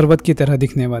कैलाश पर्वत की तरह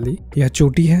दिखने वाली यह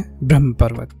चोटी है ब्रह्म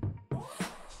पर्वत।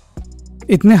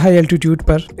 इतने हाई एल्टीट्यूड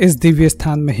पर इस दिव्य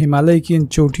स्थान में हिमालय की इन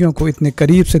चोटियों को इतने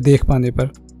करीब से देख पाने पर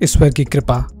ईश्वर की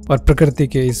कृपा और प्रकृति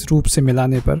के इस रूप से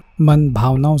मिलाने पर मन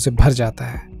भावनाओं से भर जाता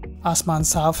है। आसमान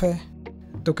साफ है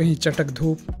तो कहीं चटक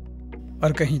धूप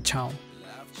और कहीं छाँव।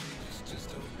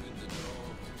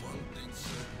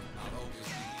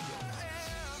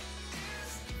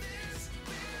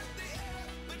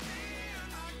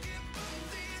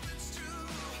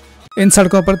 इन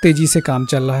सड़कों पर तेजी से काम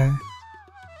चल रहा है।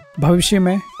 भविष्य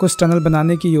में कुछ टनल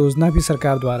बनाने की योजना भी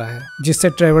सरकार द्वारा है, जिससे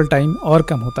ट्रैवल टाइम और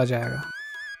कम होता जाएगा।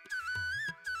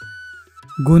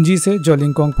 गुंजी से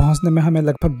जोलिंगकोंग पहुंचने में हमें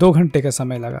लगभग 2 घंटे का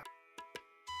समय लगा।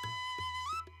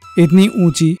 इतनी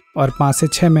ऊंची और 5 से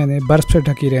 6 महीने बर्फ से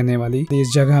ढकी रहने वाली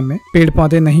इस जगह में पेड़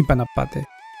पौधे नहीं पनप पाते,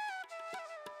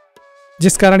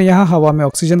 जिस कारण यहाँ हवा में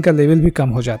ऑक्सीजन का लेवल भी कम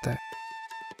हो जाता है।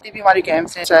 भी हमारे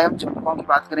कैंप्स हैं, चाहे हम चंपकों की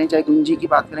बात करें, चाहे गुंजी की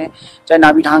बात करें, चाहे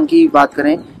नाभि ढांग की बात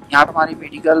करें, यहाँ पर हमारी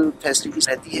मेडिकल फैसिलिटीज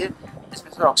रहती है,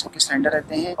 जिसमें से ऑक्सीजन के सिलेंडर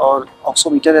रहते हैं और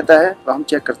ऑक्सीमीटर रहता है, तो हम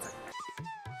चेक करते हैं।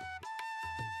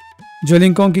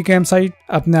 जोलिंगकोंग की कैंप साइट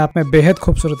अपने आप में बेहद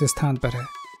खूबसूरत स्थान पर है।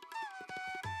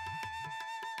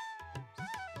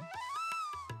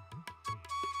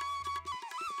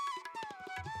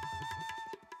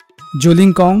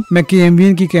 जोलिंगकोंग में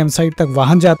KMVN की कैंप साइट तक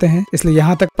वाहन जाते हैं, इसलिए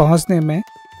यहाँ तक पहुँचने में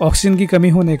ऑक्सीजन की कमी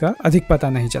होने का अधिक पता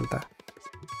नहीं चलता।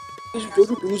 जो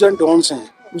भी डूज एंड डोंट्स हैं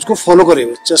उसको फॉलो करे।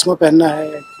 चश्मा पहनना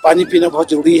है, पानी पीना बहुत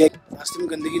जरूरी है, रास्ते में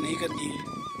गंदगी नहीं करनी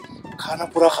है, खाना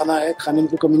पूरा खाना है, खाने में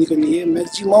कोई कमी नहीं करनी है,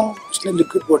 मैक्सिमम उसने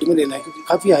लिक्विड बॉडी में लेना है क्योंकि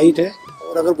काफी हाइट है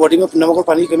और अगर बॉडी में नमक और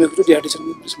पानी की कमी होगी तो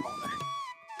डिहाइड्रेशन की संभावना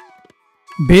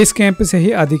है। बेस कैंप से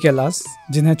ही आदि कैलाश,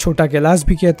 जिन्हें छोटा कैलाश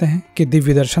भी कहते हैं, कि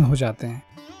दिव्य दर्शन हो जाते हैं।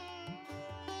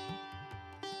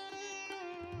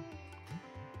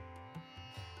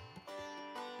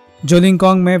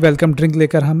 जोलिंगकोंग में वेलकम ड्रिंक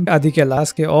लेकर हम आदि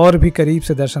कैलाश के और भी करीब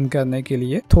से दर्शन करने के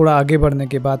लिए थोड़ा आगे बढ़ने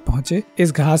के बाद पहुंचे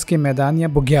इस घास के मैदान या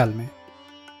बुग्याल में।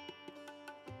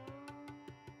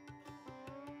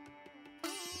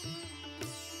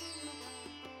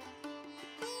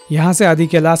 यहाँ से आदि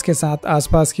कैलाश के साथ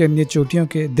आसपास की अन्य चोटियों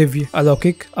के दिव्य,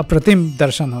 अलौकिक, अप्रतिम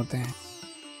दर्शन होते हैं।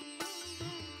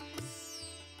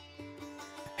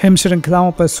 हिम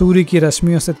श्रृंखलाओं पर सूर्य की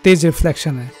रश्मियों से तेज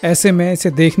रिफ्लेक्शन है, ऐसे में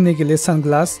इसे देखने के लिए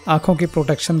सनग्लास आंखों के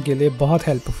प्रोटेक्शन के लिए बहुत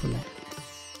हेल्पफुल है।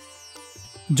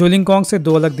 जोलिंगकोंग से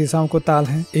दो अलग दिशाओं को ताल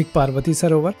है, एक पार्वती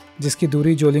सरोवर जिसकी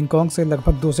दूरी जोलिंगकोंग से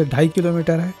लगभग 2 से 2.5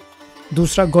 किलोमीटर है,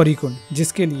 दूसरा गौरीकुंड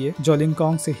जिसके लिए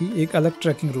जोलिंगकोंग से ही एक अलग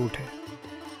ट्रैकिंग रूट है।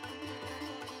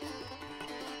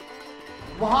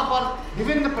 वहां पर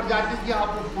विभिन्न प्रजाति के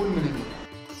आपको फूल मिलेंगे।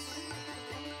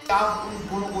 आप उन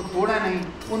फूलों को तोड़े नहीं,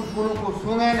 उन फूलों को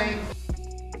सूंघे नहीं,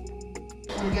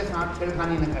 उनके साथ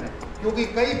छेड़खानी न करें, क्योंकि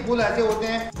कई फूल ऐसे होते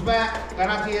हैं उसमें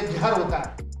कहना चाहिए जहर होता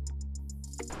है,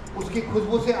 उसकी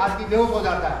खुशबू से आदमी बेहोश हो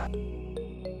जाता है।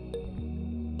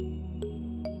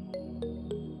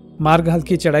 मार्ग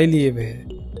हल्की चढ़ाई लिए हुए है।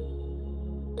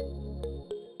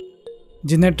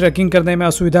 जिन्हें ट्रैकिंग करने में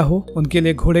असुविधा हो उनके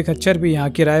लिए घोड़े खच्चर भी यहाँ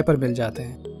किराए पर मिल जाते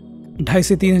हैं। 2,500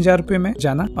 से 3,000 रुपये में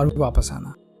जाना और वापस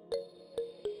आना।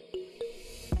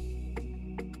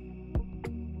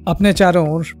 अपने चारों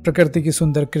ओर प्रकृति की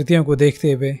सुंदर कृतियों को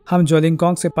देखते हुए हम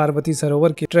जोलिंगकोंग से पार्वती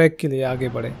सरोवर के ट्रैक के लिए आगे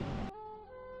बढ़े।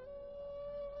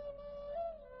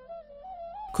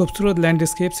 खूबसूरत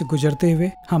लैंडस्केप से गुजरते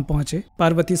हुए हम पहुंचे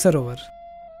पार्वती सरोवर।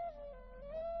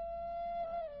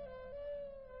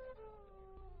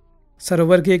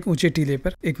 सरोवर के एक ऊंचे टीले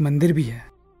पर एक मंदिर भी है।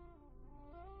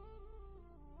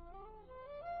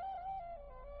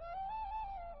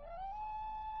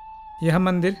 यह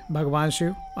मंदिर भगवान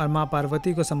शिव और मां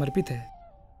पार्वती को समर्पित है।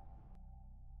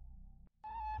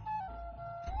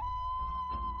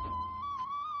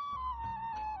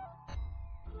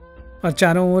 और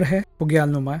चारों ओर है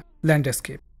बुग्यालनुमा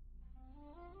लैंडस्केप।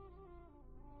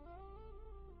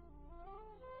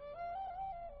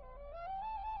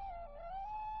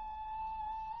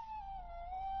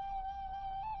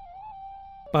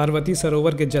 पार्वती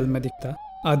सरोवर के जल में दिखता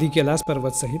आदि कैलाश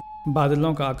पर्वत सहित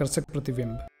बादलों का आकर्षक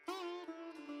प्रतिबिंब।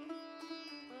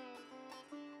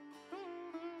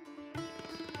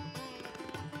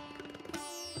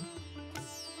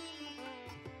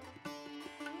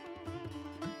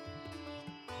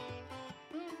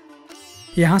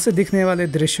 यहाँ से दिखने वाले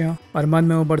दृश्यों और मन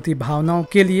में उभरती भावनाओं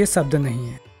के लिए शब्द नहीं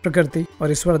है। प्रकृति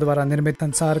और ईश्वर द्वारा निर्मित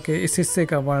संसार के इस हिस्से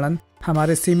का वर्णन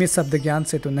हमारे सीमित शब्द ज्ञान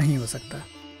से तो नहीं हो सकता।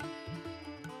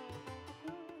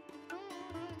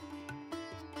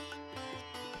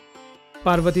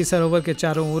 पार्वती सरोवर के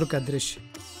चारों ओर का दृश्य।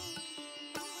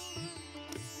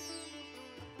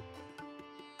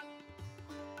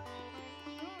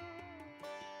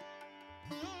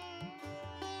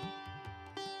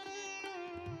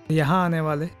 यहाँ आने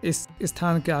वाले इस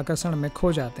स्थान के आकर्षण में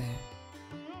खो जाते हैं।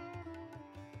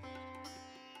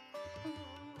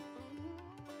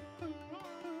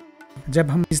 जब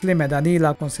हम निचले मैदानी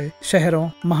इलाकों से, शहरों,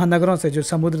 महानगरों से जो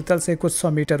समुद्र तल से कुछ 100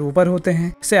 मीटर ऊपर होते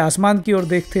हैं, से आसमान की ओर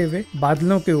देखते हुए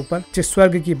बादलों के ऊपर जिस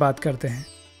स्वर्ग की बात करते हैं,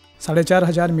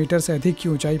 4,500 मीटर से अधिक की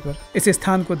ऊंचाई पर इस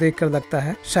स्थान को देखकर लगता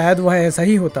है शायद वह ऐसा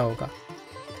ही होता होगा।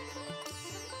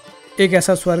 एक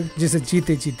ऐसा स्वर्ग जिसे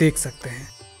जीते जी देख सकते हैं।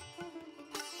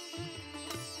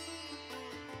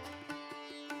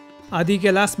 आदि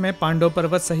कैलाश में पांडव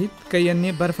पर्वत सहित कई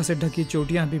अन्य बर्फ से ढकी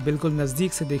चोटियां भी बिल्कुल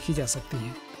नजदीक से देखी जा सकती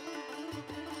हैं।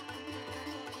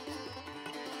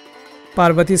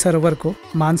 पार्वती सरोवर को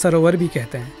मानसरोवर भी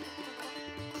कहते हैं।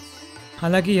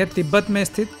 हालांकि यह तिब्बत में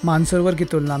स्थित मानसरोवर की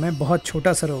तुलना में बहुत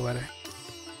छोटा सरोवर है।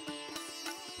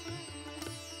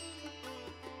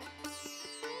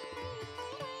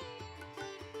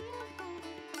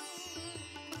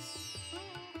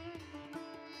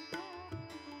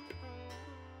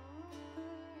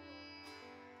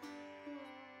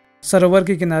 सरोवर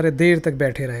के किनारे देर तक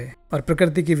बैठे रहे और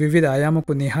प्रकृति के विविध आयामों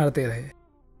को निहारते रहे।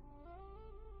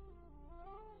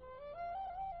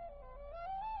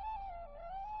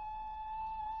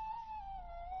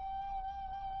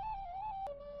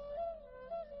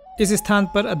 इस स्थान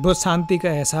पर अद्भुत शांति का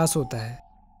एहसास होता है।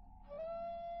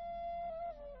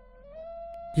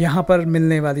 यहाँ पर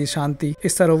मिलने वाली शांति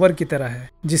इस सरोवर की तरह है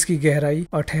जिसकी गहराई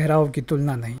और ठहराव की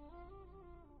तुलना नहीं।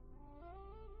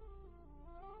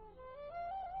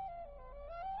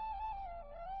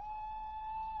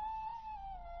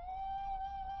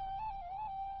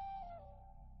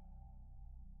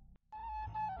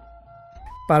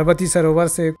 पार्वती सरोवर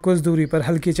से कुछ दूरी पर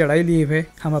हल्की चढ़ाई लिए हुए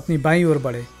हम अपनी बाईं ओर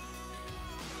बढ़े।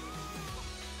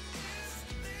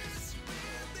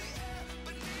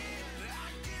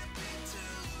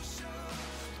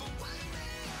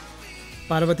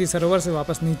 पार्वती सरोवर से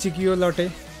वापस नीचे की ओर लौटे,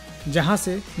 जहां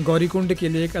से गौरीकुंड के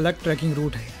लिए एक अलग ट्रैकिंग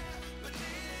रूट है।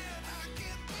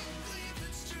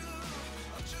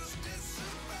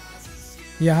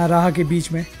 यहाँ राह के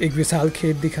बीच में एक विशाल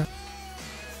खेत दिखा।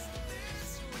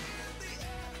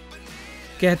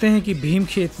 कहते हैं कि भीम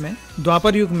खेत में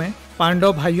द्वापर युग में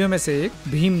पांडव भाइयों में से एक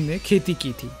भीम ने खेती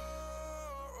की थी।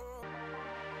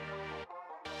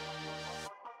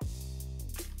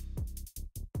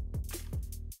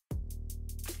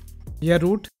 यह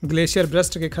रूट ग्लेशियर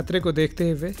ब्रस्ट के खतरे को देखते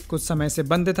हुए कुछ समय से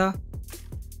बंद था।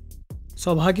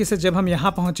 सौभाग्य से जब हम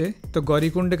यहाँ पहुंचे तो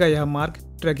गौरीकुंड का यह मार्ग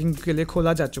ट्रैकिंग के लिए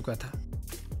खोला जा चुका था।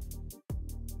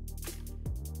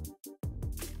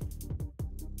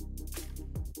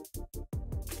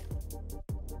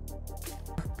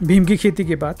 भीम की खेती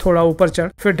के बाद थोड़ा ऊपर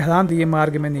चढ़ फिर ढलान दिए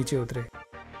मार्ग में नीचे उतरे।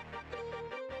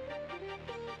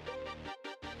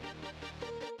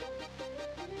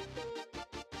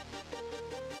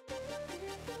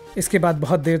 इसके बाद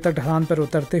बहुत देर तक ढलान पर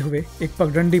उतरते हुए एक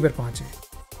पगडंडी पर पहुंचे,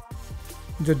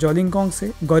 जो जोलिंगकोंग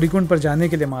से गौरीकुंड पर जाने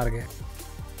के लिए मार्ग है।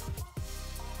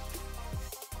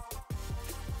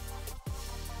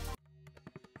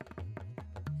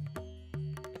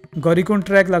 गौरीकुंड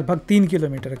ट्रैक लगभग 3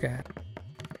 किलोमीटर का है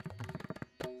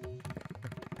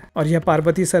और यह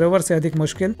पार्वती सरोवर से अधिक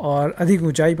मुश्किल और अधिक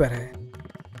ऊंचाई पर है,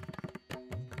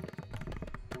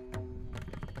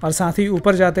 और साथ ही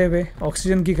ऊपर जाते हुए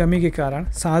ऑक्सीजन की कमी के कारण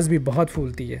सांस भी बहुत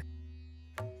फूलती है।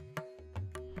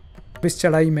 इस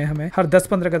चढ़ाई में हमें हर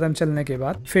 10-15 कदम चलने के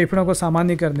बाद फेफड़ों को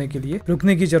सामान्य करने के लिए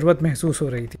रुकने की जरूरत महसूस हो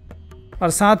रही थी और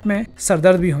साथ में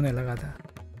सरदर्द भी होने लगा था।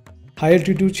 हाई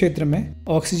एल्टीट्यूड क्षेत्र में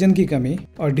ऑक्सीजन की कमी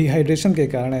और डिहाइड्रेशन के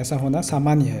कारण ऐसा होना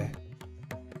सामान्य है।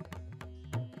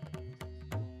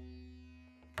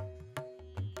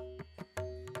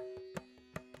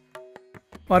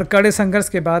 और कड़े संघर्ष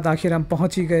के बाद आखिर हम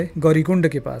पहुंच ही गए गौरीकुंड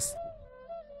के पास,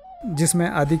 जिसमें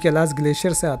आदि कैलाश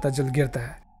ग्लेशियर से आता जल गिरता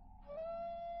है।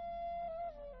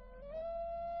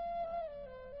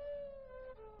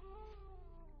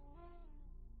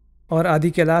 और आदि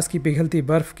कैलाश की पिघलती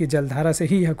बर्फ की जलधारा से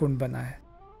ही यह कुंड बना है।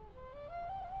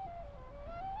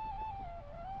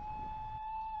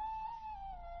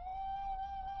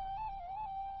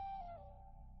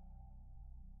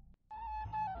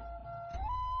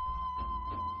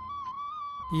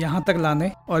 यहाँ तक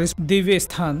लाने और इस दिव्य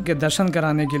स्थान के दर्शन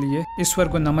कराने के लिए ईश्वर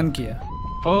को नमन किया।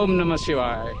 ओम नमः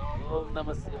शिवाय। ओम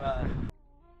नमः शिवाय।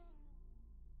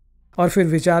 और फिर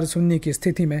विचार शून्य की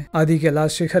स्थिति में आदि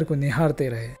कैलाश शिखर को निहारते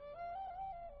रहे।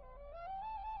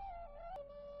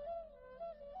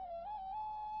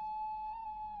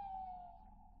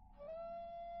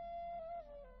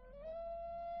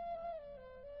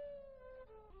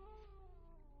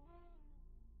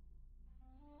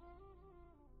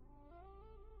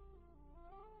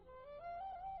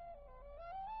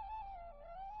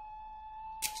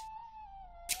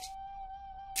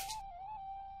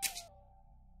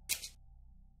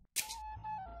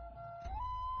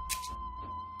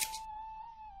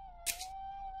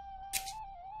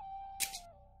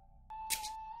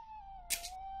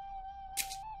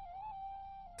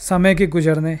 समय के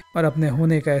गुजरने और अपने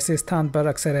होने का ऐसे स्थान पर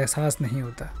अक्सर एहसास नहीं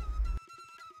होता।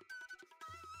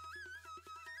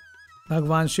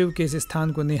 भगवान शिव के इस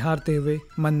स्थान को निहारते हुए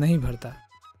मन नहीं भरता।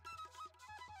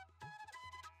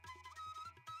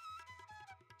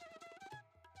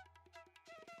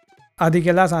 आदि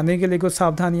कैलाश आने के लिए कुछ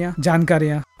सावधानियां,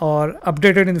 जानकारियां और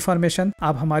अपडेटेड इन्फॉर्मेशन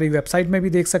आप हमारी वेबसाइट में भी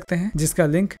देख सकते हैं, जिसका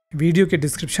लिंक वीडियो के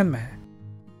डिस्क्रिप्शन में है।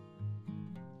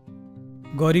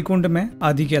 गौरीकुंड में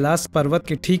आदि कैलाश पर्वत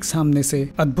के ठीक सामने से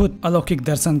अद्भुत अलौकिक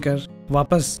दर्शन कर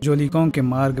वापस जोलीकोंग के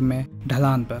मार्ग में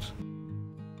ढलान पर।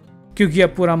 क्योंकि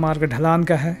अब पूरा मार्ग ढलान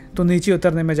का है तो नीचे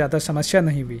उतरने में ज्यादा समस्या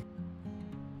नहीं हुई।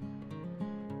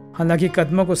 हालांकि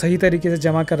कदमों को सही तरीके से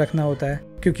जमा कर रखना होता है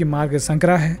क्योंकि मार्ग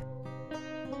संकरा है,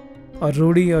 और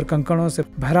रूढ़ी और कंकड़ों से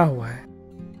भरा हुआ है।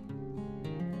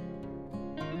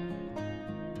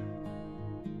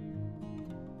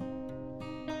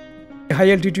 हाई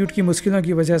एल्टीट्यूड की मुश्किलों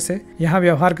की वजह से यहाँ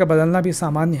व्यवहार का बदलना भी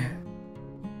सामान्य है।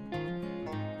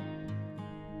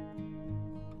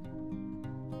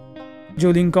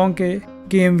 जोलिंगकोंग के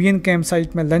केएमवीएन कैंप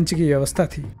साइट में लंच की व्यवस्था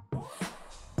थी।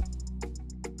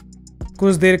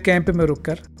 कुछ देर कैंप में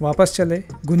रुककर वापस चले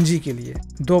गुंजी के लिए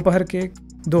दोपहर के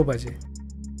 2 बजे।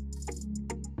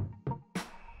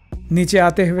 नीचे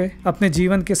आते हुए अपने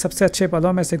जीवन के सबसे अच्छे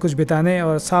पलों में से कुछ बिताने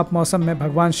और साफ मौसम में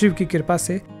भगवान शिव की कृपा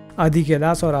से आदि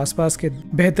कैलाश और आसपास के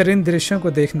बेहतरीन दृश्यों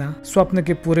को देखना स्वप्न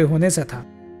के पूरे होने से था।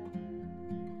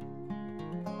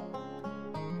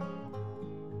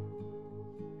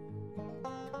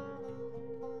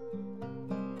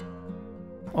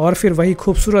 और फिर वही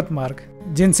खूबसूरत मार्ग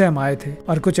जिनसे हम आए थे,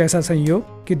 और कुछ ऐसा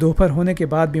संयोग कि दोपहर होने के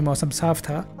बाद भी मौसम साफ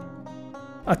था,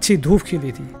 अच्छी धूप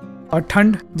खिली थी और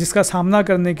ठंड जिसका सामना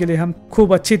करने के लिए हम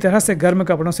खूब अच्छी तरह से गर्म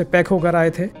कपड़ों से पैक होकर आए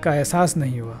थे का एहसास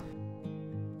नहीं हुआ।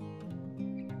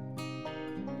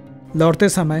 लौटते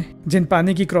समय जिन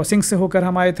पानी की क्रॉसिंग से होकर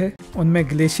हम आए थे उनमें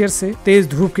ग्लेशियर से तेज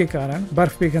धूप के कारण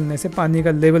बर्फ पिघलने से पानी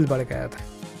का लेवल बढ़ गया था।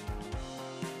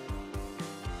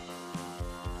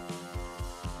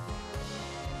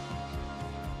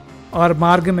 और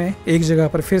मार्ग में एक जगह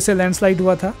पर फिर से लैंडस्लाइड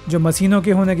हुआ था, जो मशीनों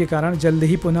के होने के कारण जल्द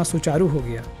ही पुनः सुचारू हो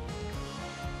गया।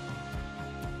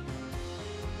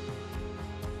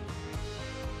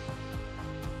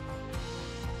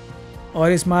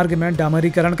 और इस मार्ग में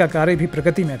डामरीकरण का कार्य भी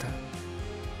प्रगति में था।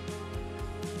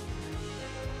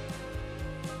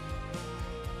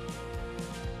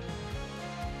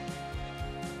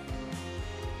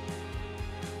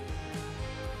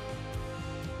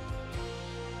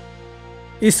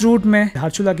 इस रूट में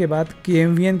धारचूला के बाद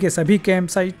केएमवीएन के सभी कैंप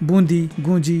साइट बूंदी,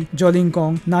 गुंजी,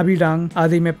 जोलिंगकोंग, नाबीडांग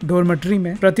आदि में डोरमेट्री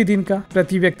में प्रतिदिन का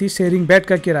प्रति व्यक्ति शेयरिंग बेड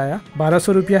का किराया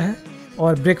 1200 रुपया है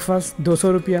और ब्रेकफास्ट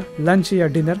 200 रुपया, लंच या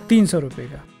डिनर 300 रुपये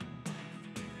का।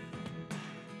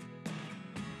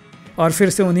 और फिर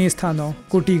से उन्हीं स्थानों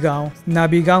कुटी गांव,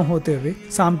 नाबी गांव होते हुए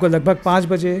शाम को लगभग 5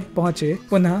 बजे पहुंचे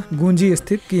पुनः गुंजी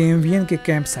स्थित केएमवीएन के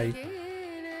कैंप साइट।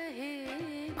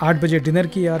 8 बजे डिनर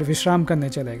किया और विश्राम करने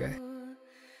चले गए।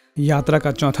 यात्रा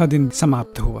का चौथा दिन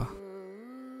समाप्त हुआ।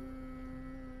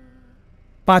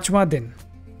 5वां दिन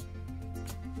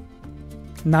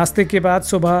नाश्ते के बाद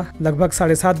सुबह लगभग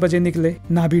 7:30 बजे निकले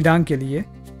नाबीडांग के लिए,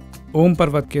 ओम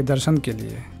पर्वत के दर्शन के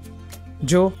लिए,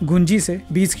 जो गुंजी से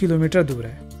 20 किलोमीटर दूर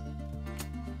है।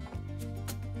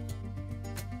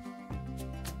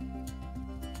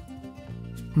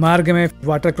 मार्ग में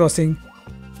वाटर क्रॉसिंग,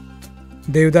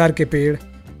 देवदार के पेड़,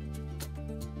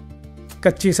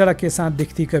 कच्ची सड़क के साथ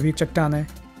दिखती कभी चट्टानें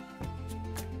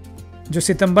जो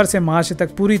सितंबर से मार्च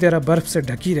तक पूरी तरह बर्फ से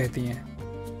ढकी रहती हैं।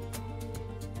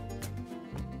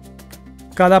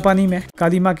 काला पानी में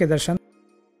काली मां के दर्शन।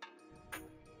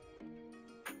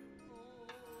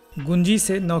 गुंजी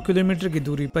से 9 किलोमीटर की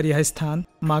दूरी पर यह स्थान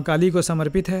मां काली को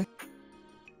समर्पित है।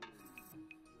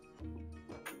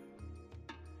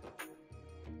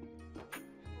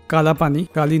 काला पानी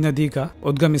काली नदी का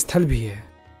उद्गम स्थल भी है।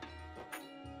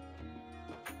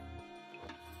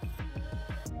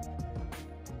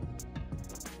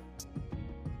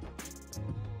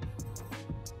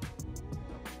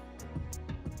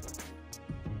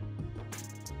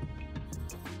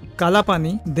 काला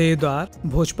पानी देवदार,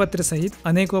 भोजपत्र सहित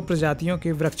अनेकों प्रजातियों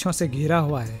के वृक्षों से घिरा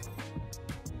हुआ है।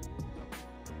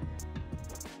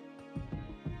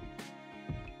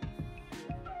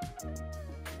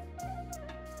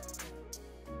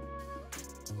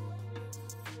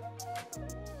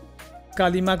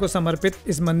 काली मां को समर्पित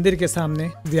इस मंदिर के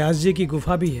सामने व्यास जी की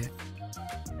गुफा भी है।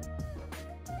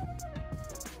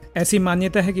 ऐसी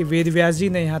मान्यता है कि वेद व्यास जी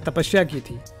ने यहाँ तपस्या की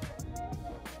थी।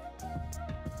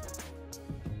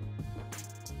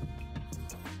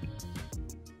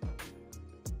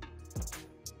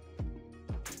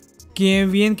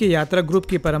 केएमवीएन के यात्रा ग्रुप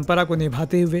की परंपरा को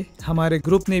निभाते हुए हमारे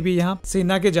ग्रुप ने भी यहाँ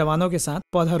सेना के जवानों के साथ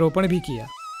पौधारोपण भी किया।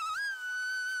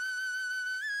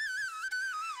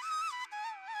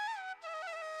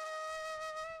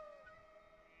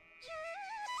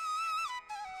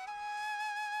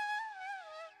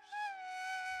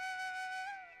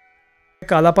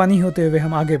 काला पानी होते हुए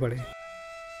हम आगे बढ़े।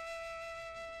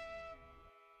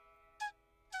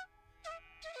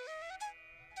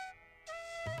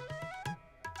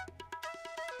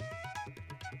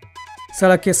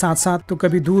 सड़क के साथ साथ तो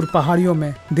कभी दूर पहाड़ियों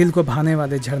में दिल को भाने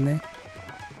वाले झरने,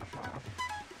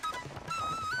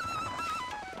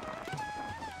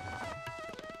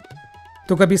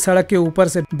 तो कभी सड़क के ऊपर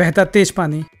से बहता तेज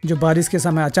पानी जो बारिश के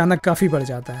समय अचानक काफी बढ़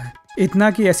जाता है। इतना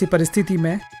कि ऐसी परिस्थिति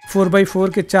में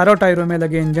 4x4 के चारों टायरों में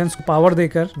लगे इंजन को पावर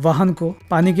देकर वाहन को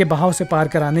पानी के बहाव से पार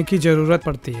कराने की जरूरत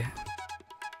पड़ती है।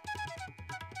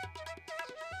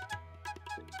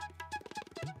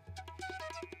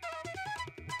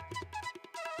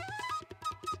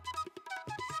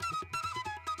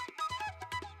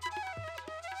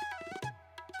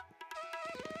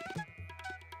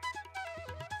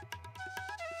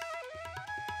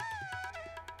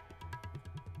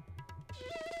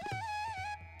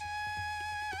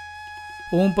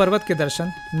 ओम पर्वत के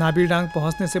दर्शन नाभि डांग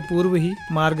पहुंचने से पूर्व ही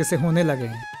मार्ग से होने लगे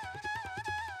हैं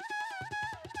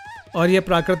और यह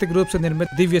प्राकृतिक रूप से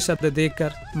निर्मित दिव्य शब्द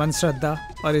देखकर मन श्रद्धा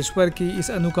और ईश्वर की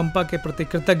इस अनुकंपा के प्रति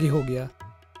कृतज्ञ हो गया।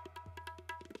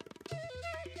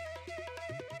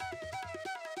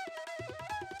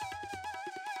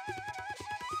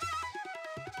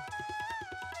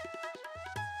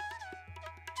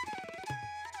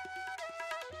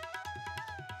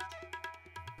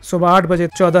 सुबह 8 बजे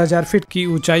 14,000 फीट की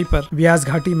ऊंचाई पर व्यास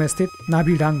घाटी में स्थित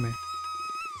नाभि डांग में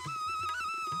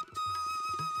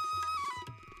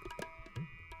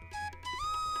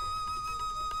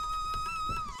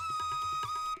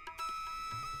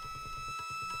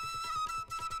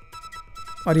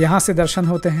और यहां से दर्शन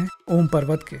होते हैं ओम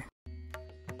पर्वत के।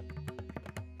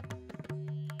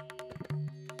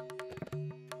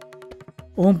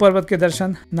 ओम पर्वत के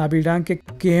दर्शन नाभि डांग के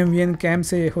KMVN कैंप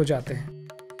से हो जाते हैं।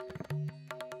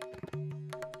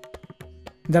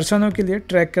 दर्शनों के लिए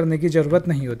ट्रैक करने की जरूरत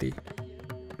नहीं होती।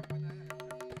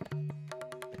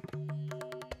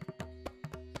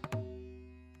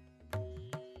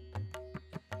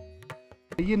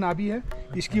 ये नाभि है,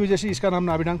 इसकी वजह से इसका नाम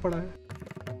नाभि डांग पड़ा है।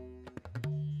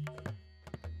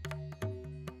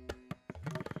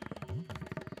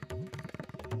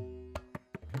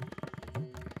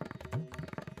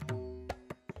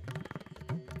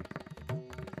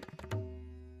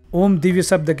 ओम दिव्य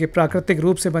शब्द के प्राकृतिक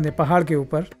रूप से बने पहाड़ के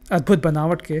ऊपर अद्भुत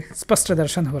बनावट के स्पष्ट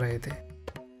दर्शन हो रहे थे।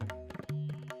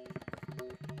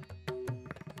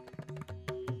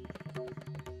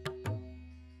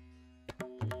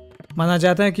 माना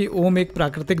जाता है कि ओम एक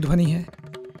प्राकृतिक ध्वनि है।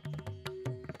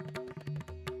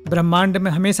 ब्रह्मांड में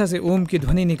हमेशा से ओम की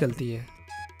ध्वनि निकलती है।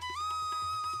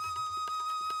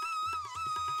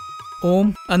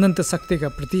 ओम अनंत शक्ति का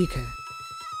प्रतीक है।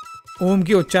 ओम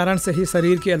के उच्चारण से ही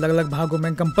शरीर के अलग अलग भागों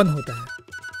में कंपन होता है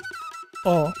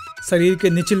और शरीर के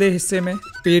निचले हिस्से में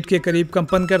पेट के करीब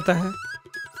कंपन करता है।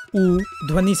 ऊ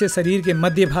ध्वनि से शरीर के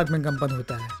मध्य भाग में कंपन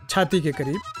होता है, छाती के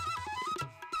करीब,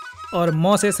 और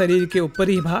मौ से शरीर के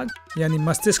ऊपरी भाग यानी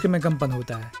मस्तिष्क में कंपन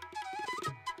होता है।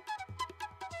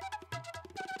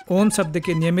 ओम शब्द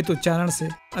के नियमित उच्चारण से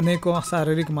अनेकों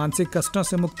शारीरिक मानसिक कष्टों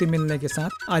से मुक्ति मिलने के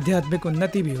साथ आध्यात्मिक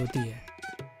उन्नति भी होती है।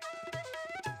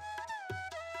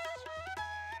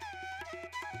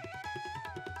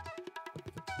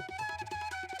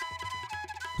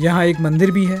 यहाँ एक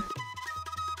मंदिर भी है।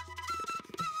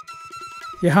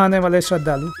 यहाँ आने वाले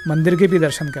श्रद्धालु मंदिर के भी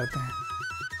दर्शन करते हैं।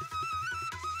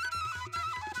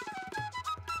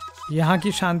 यहाँ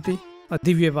की शांति और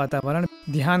दिव्य वातावरण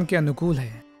ध्यान के अनुकूल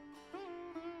है।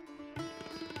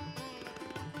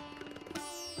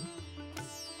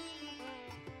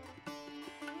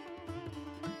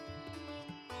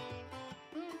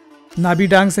 नाभि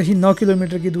डांग से ही 9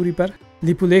 किलोमीटर की दूरी पर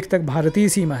लिपुलेख तक भारतीय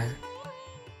सीमा है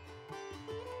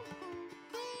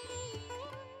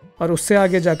और उससे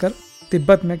आगे जाकर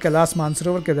तिब्बत में कैलाश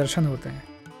मानसरोवर के दर्शन होते हैं।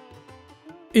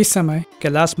 इस समय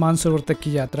कैलाश मानसरोवर तक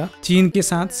की यात्रा चीन के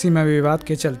साथ सीमा विवाद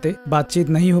के चलते बातचीत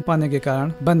नहीं हो पाने के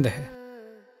कारण बंद है,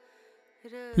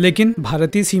 लेकिन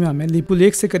भारतीय सीमा में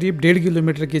लिपुलेख से करीब 1.5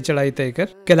 किलोमीटर की चढ़ाई तय कर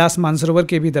कैलाश मानसरोवर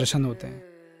के भी दर्शन होते हैं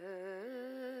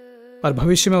और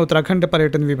भविष्य में उत्तराखंड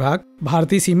पर्यटन विभाग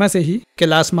भारतीय सीमा से ही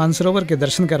कैलाश मानसरोवर के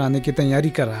दर्शन कराने की तैयारी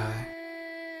कर रहा है।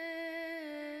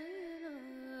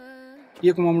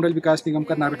 ये कुमाऊं मंडल विकास निगम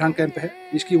का नाभि डांग कैंप है।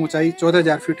 इसकी ऊंचाई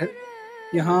 14,000 फीट है।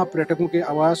 यहाँ पर्यटकों के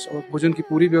आवास और भोजन की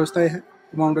पूरी व्यवस्थाएं है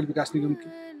कुमाऊं मंडल विकास निगम की।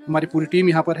 हमारी पूरी टीम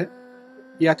यहाँ पर है।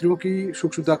 यात्रियों की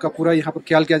सुख सुविधा का पूरा यहाँ पर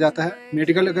ख्याल किया जाता है।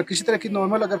 मेडिकल अगर किसी तरह की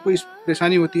नॉर्मल अगर कोई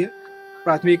परेशानी होती है,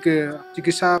 प्राथमिक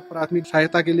चिकित्सा प्राथमिक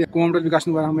सहायता के लिए कुमाऊं मंडल विकास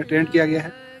निगम हमें ट्रेन किया गया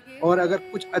है। और अगर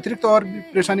कुछ अतिरिक्त और भी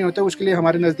परेशानी होता है उसके लिए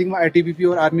हमारे नज़दीक में ITBP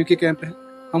और आर्मी के कैंप हैं,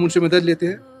 हम उनसे मदद लेते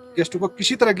हैं। गेस्टों को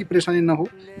किसी तरह की परेशानी न हो,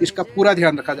 इसका पूरा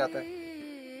ध्यान रखा जाता है।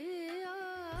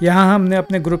 यहाँ हमने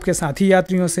अपने ग्रुप के साथी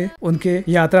यात्रियों से उनके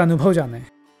यात्रा अनुभव जाने।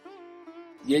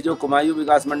 ये जो कुमाऊं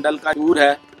विकास मंडल का टूर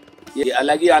है ये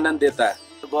अलग ही आनंद देता है।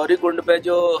 तो गौरी कुंड पे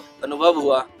जो अनुभव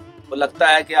हुआ वो लगता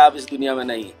है कि आप इस दुनिया में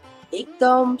नहीं।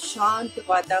 एकदम शांत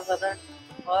वातावरण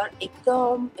और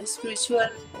एकदम स्पिरिचुअल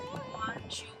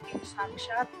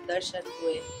साक्षात दर्शन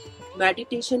हुए।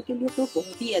 मेडिटेशन के लिए तो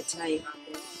बहुत ही अच्छा है यहाँ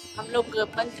पे। हम लोग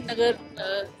पंचनगर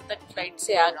तक फ्लाइट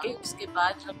से आके उसके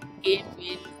बाद हम गेम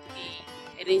वेल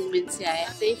की अरेंजमेंट से आए।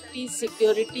 सेफ्टी,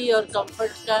 सिक्योरिटी और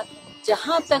कंफर्ट का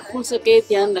जहाँ तक हो सके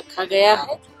ध्यान रखा गया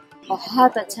है।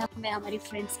 बहुत अच्छा। मैं हमारी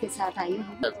फ्रेंड्स के साथ आई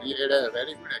हूँ।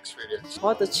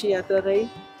 बहुत अच्छी यात्रा रही।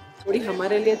 थोड़ी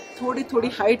हमारे लिए थोड़ी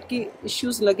हाइट की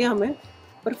इश्यूज लगे हमें,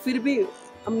 पर फिर भी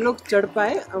हम लोग चढ़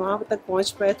पाए, वहाँ तक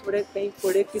पहुँच पाए। थोड़े कहीं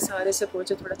घोड़े के सहारे से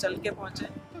पहुँचे, थोड़ा चल के पहुँचे।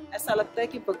 ऐसा लगता है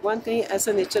कि भगवान कहीं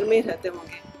ऐसा नेचर में ही रहते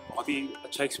होंगे। बहुत ही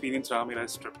अच्छा एक्सपीरियंस रहा मेरा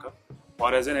इस ट्रिप का,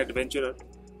 और एज एन एडवेंचरर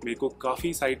मेरे को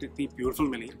काफ़ी साइट इतनी ब्यूटीफुल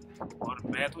मिली और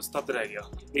मैं तो स्तब्ध रह गया।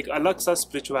 एक अलग सा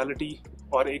स्पिरिचुअलिटी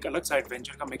और एक अलग सा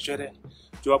एडवेंचर का मिक्सचर है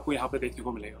जो आपको यहाँ पे देखने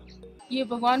को मिलेगा। ये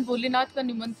भगवान भोलेनाथ का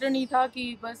निमंत्रण ही था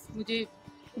कि बस मुझे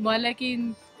हिमालय की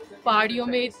पहाड़ियों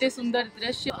में इतने सुंदर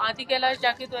दृश्य, आदि कैलाश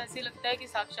जाके तो ऐसे लगता है कि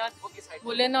साक्षात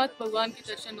भोलेनाथ भगवान के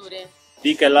दर्शन हो रहे हैं।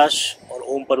 आदि कैलाश और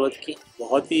ओम पर्वत की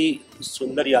बहुत ही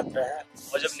सुंदर यात्रा है,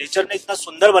 और जब नेचर ने इतना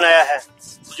सुंदर बनाया है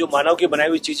तो जो मानव की बनाई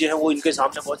हुई चीजें हैं वो इनके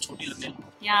सामने बहुत छोटी लगने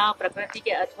लगती। यहाँ प्रकृति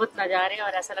के अद्भुत नजारे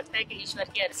और ऐसा लगता है कि ईश्वर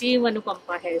की असीम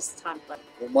अनुकंपा है इस स्थान पर।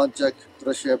 रोमांचक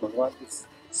दृश्य है, भगवान के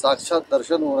साक्षात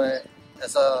दर्शन हो रहे हैं,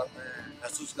 ऐसा मैं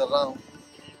महसूस कर रहा हूँ।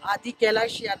 आदि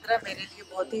कैलाश यात्रा मेरे लिए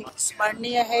बहुत ही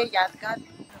स्मरणीय है, यादगार,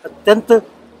 अत्यंत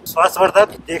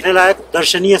स्वास्थ्यवर्धक, देखने लायक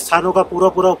दर्शनीय स्थानों का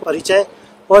पूरा परिचय,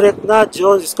 और इतना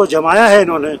जो इसको जमाया है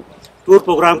इन्होंने टूर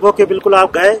प्रोग्राम को कि बिल्कुल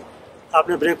आप गए,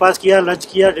 आपने ब्रेकफास्ट किया, लंच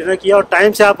किया, डिनर किया और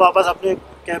टाइम से आप वापस अपने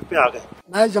कैंप पे आ गए।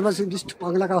 मैं जबल सिंह डिस्ट्रिक्ट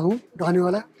पांगला का हूँ, रहने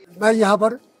वाला। मैं यहाँ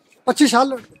पर 25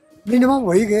 साल मिनिमम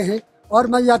हो ही गए हैं और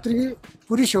मैं यात्री की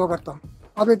पूरी सेवा करता हूँ।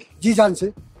 अब एक जी जान से,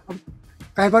 अब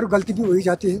कई बार गलती भी हो ही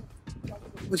जाती है,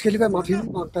 उसके लिए मैं माफी भी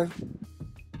मांगता हूँ।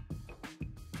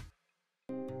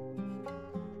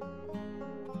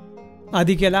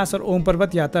 आदि कैलाश और ओम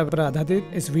पर्वत यात्रा पर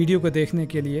आधारित इस वीडियो को देखने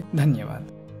के लिए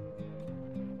धन्यवाद।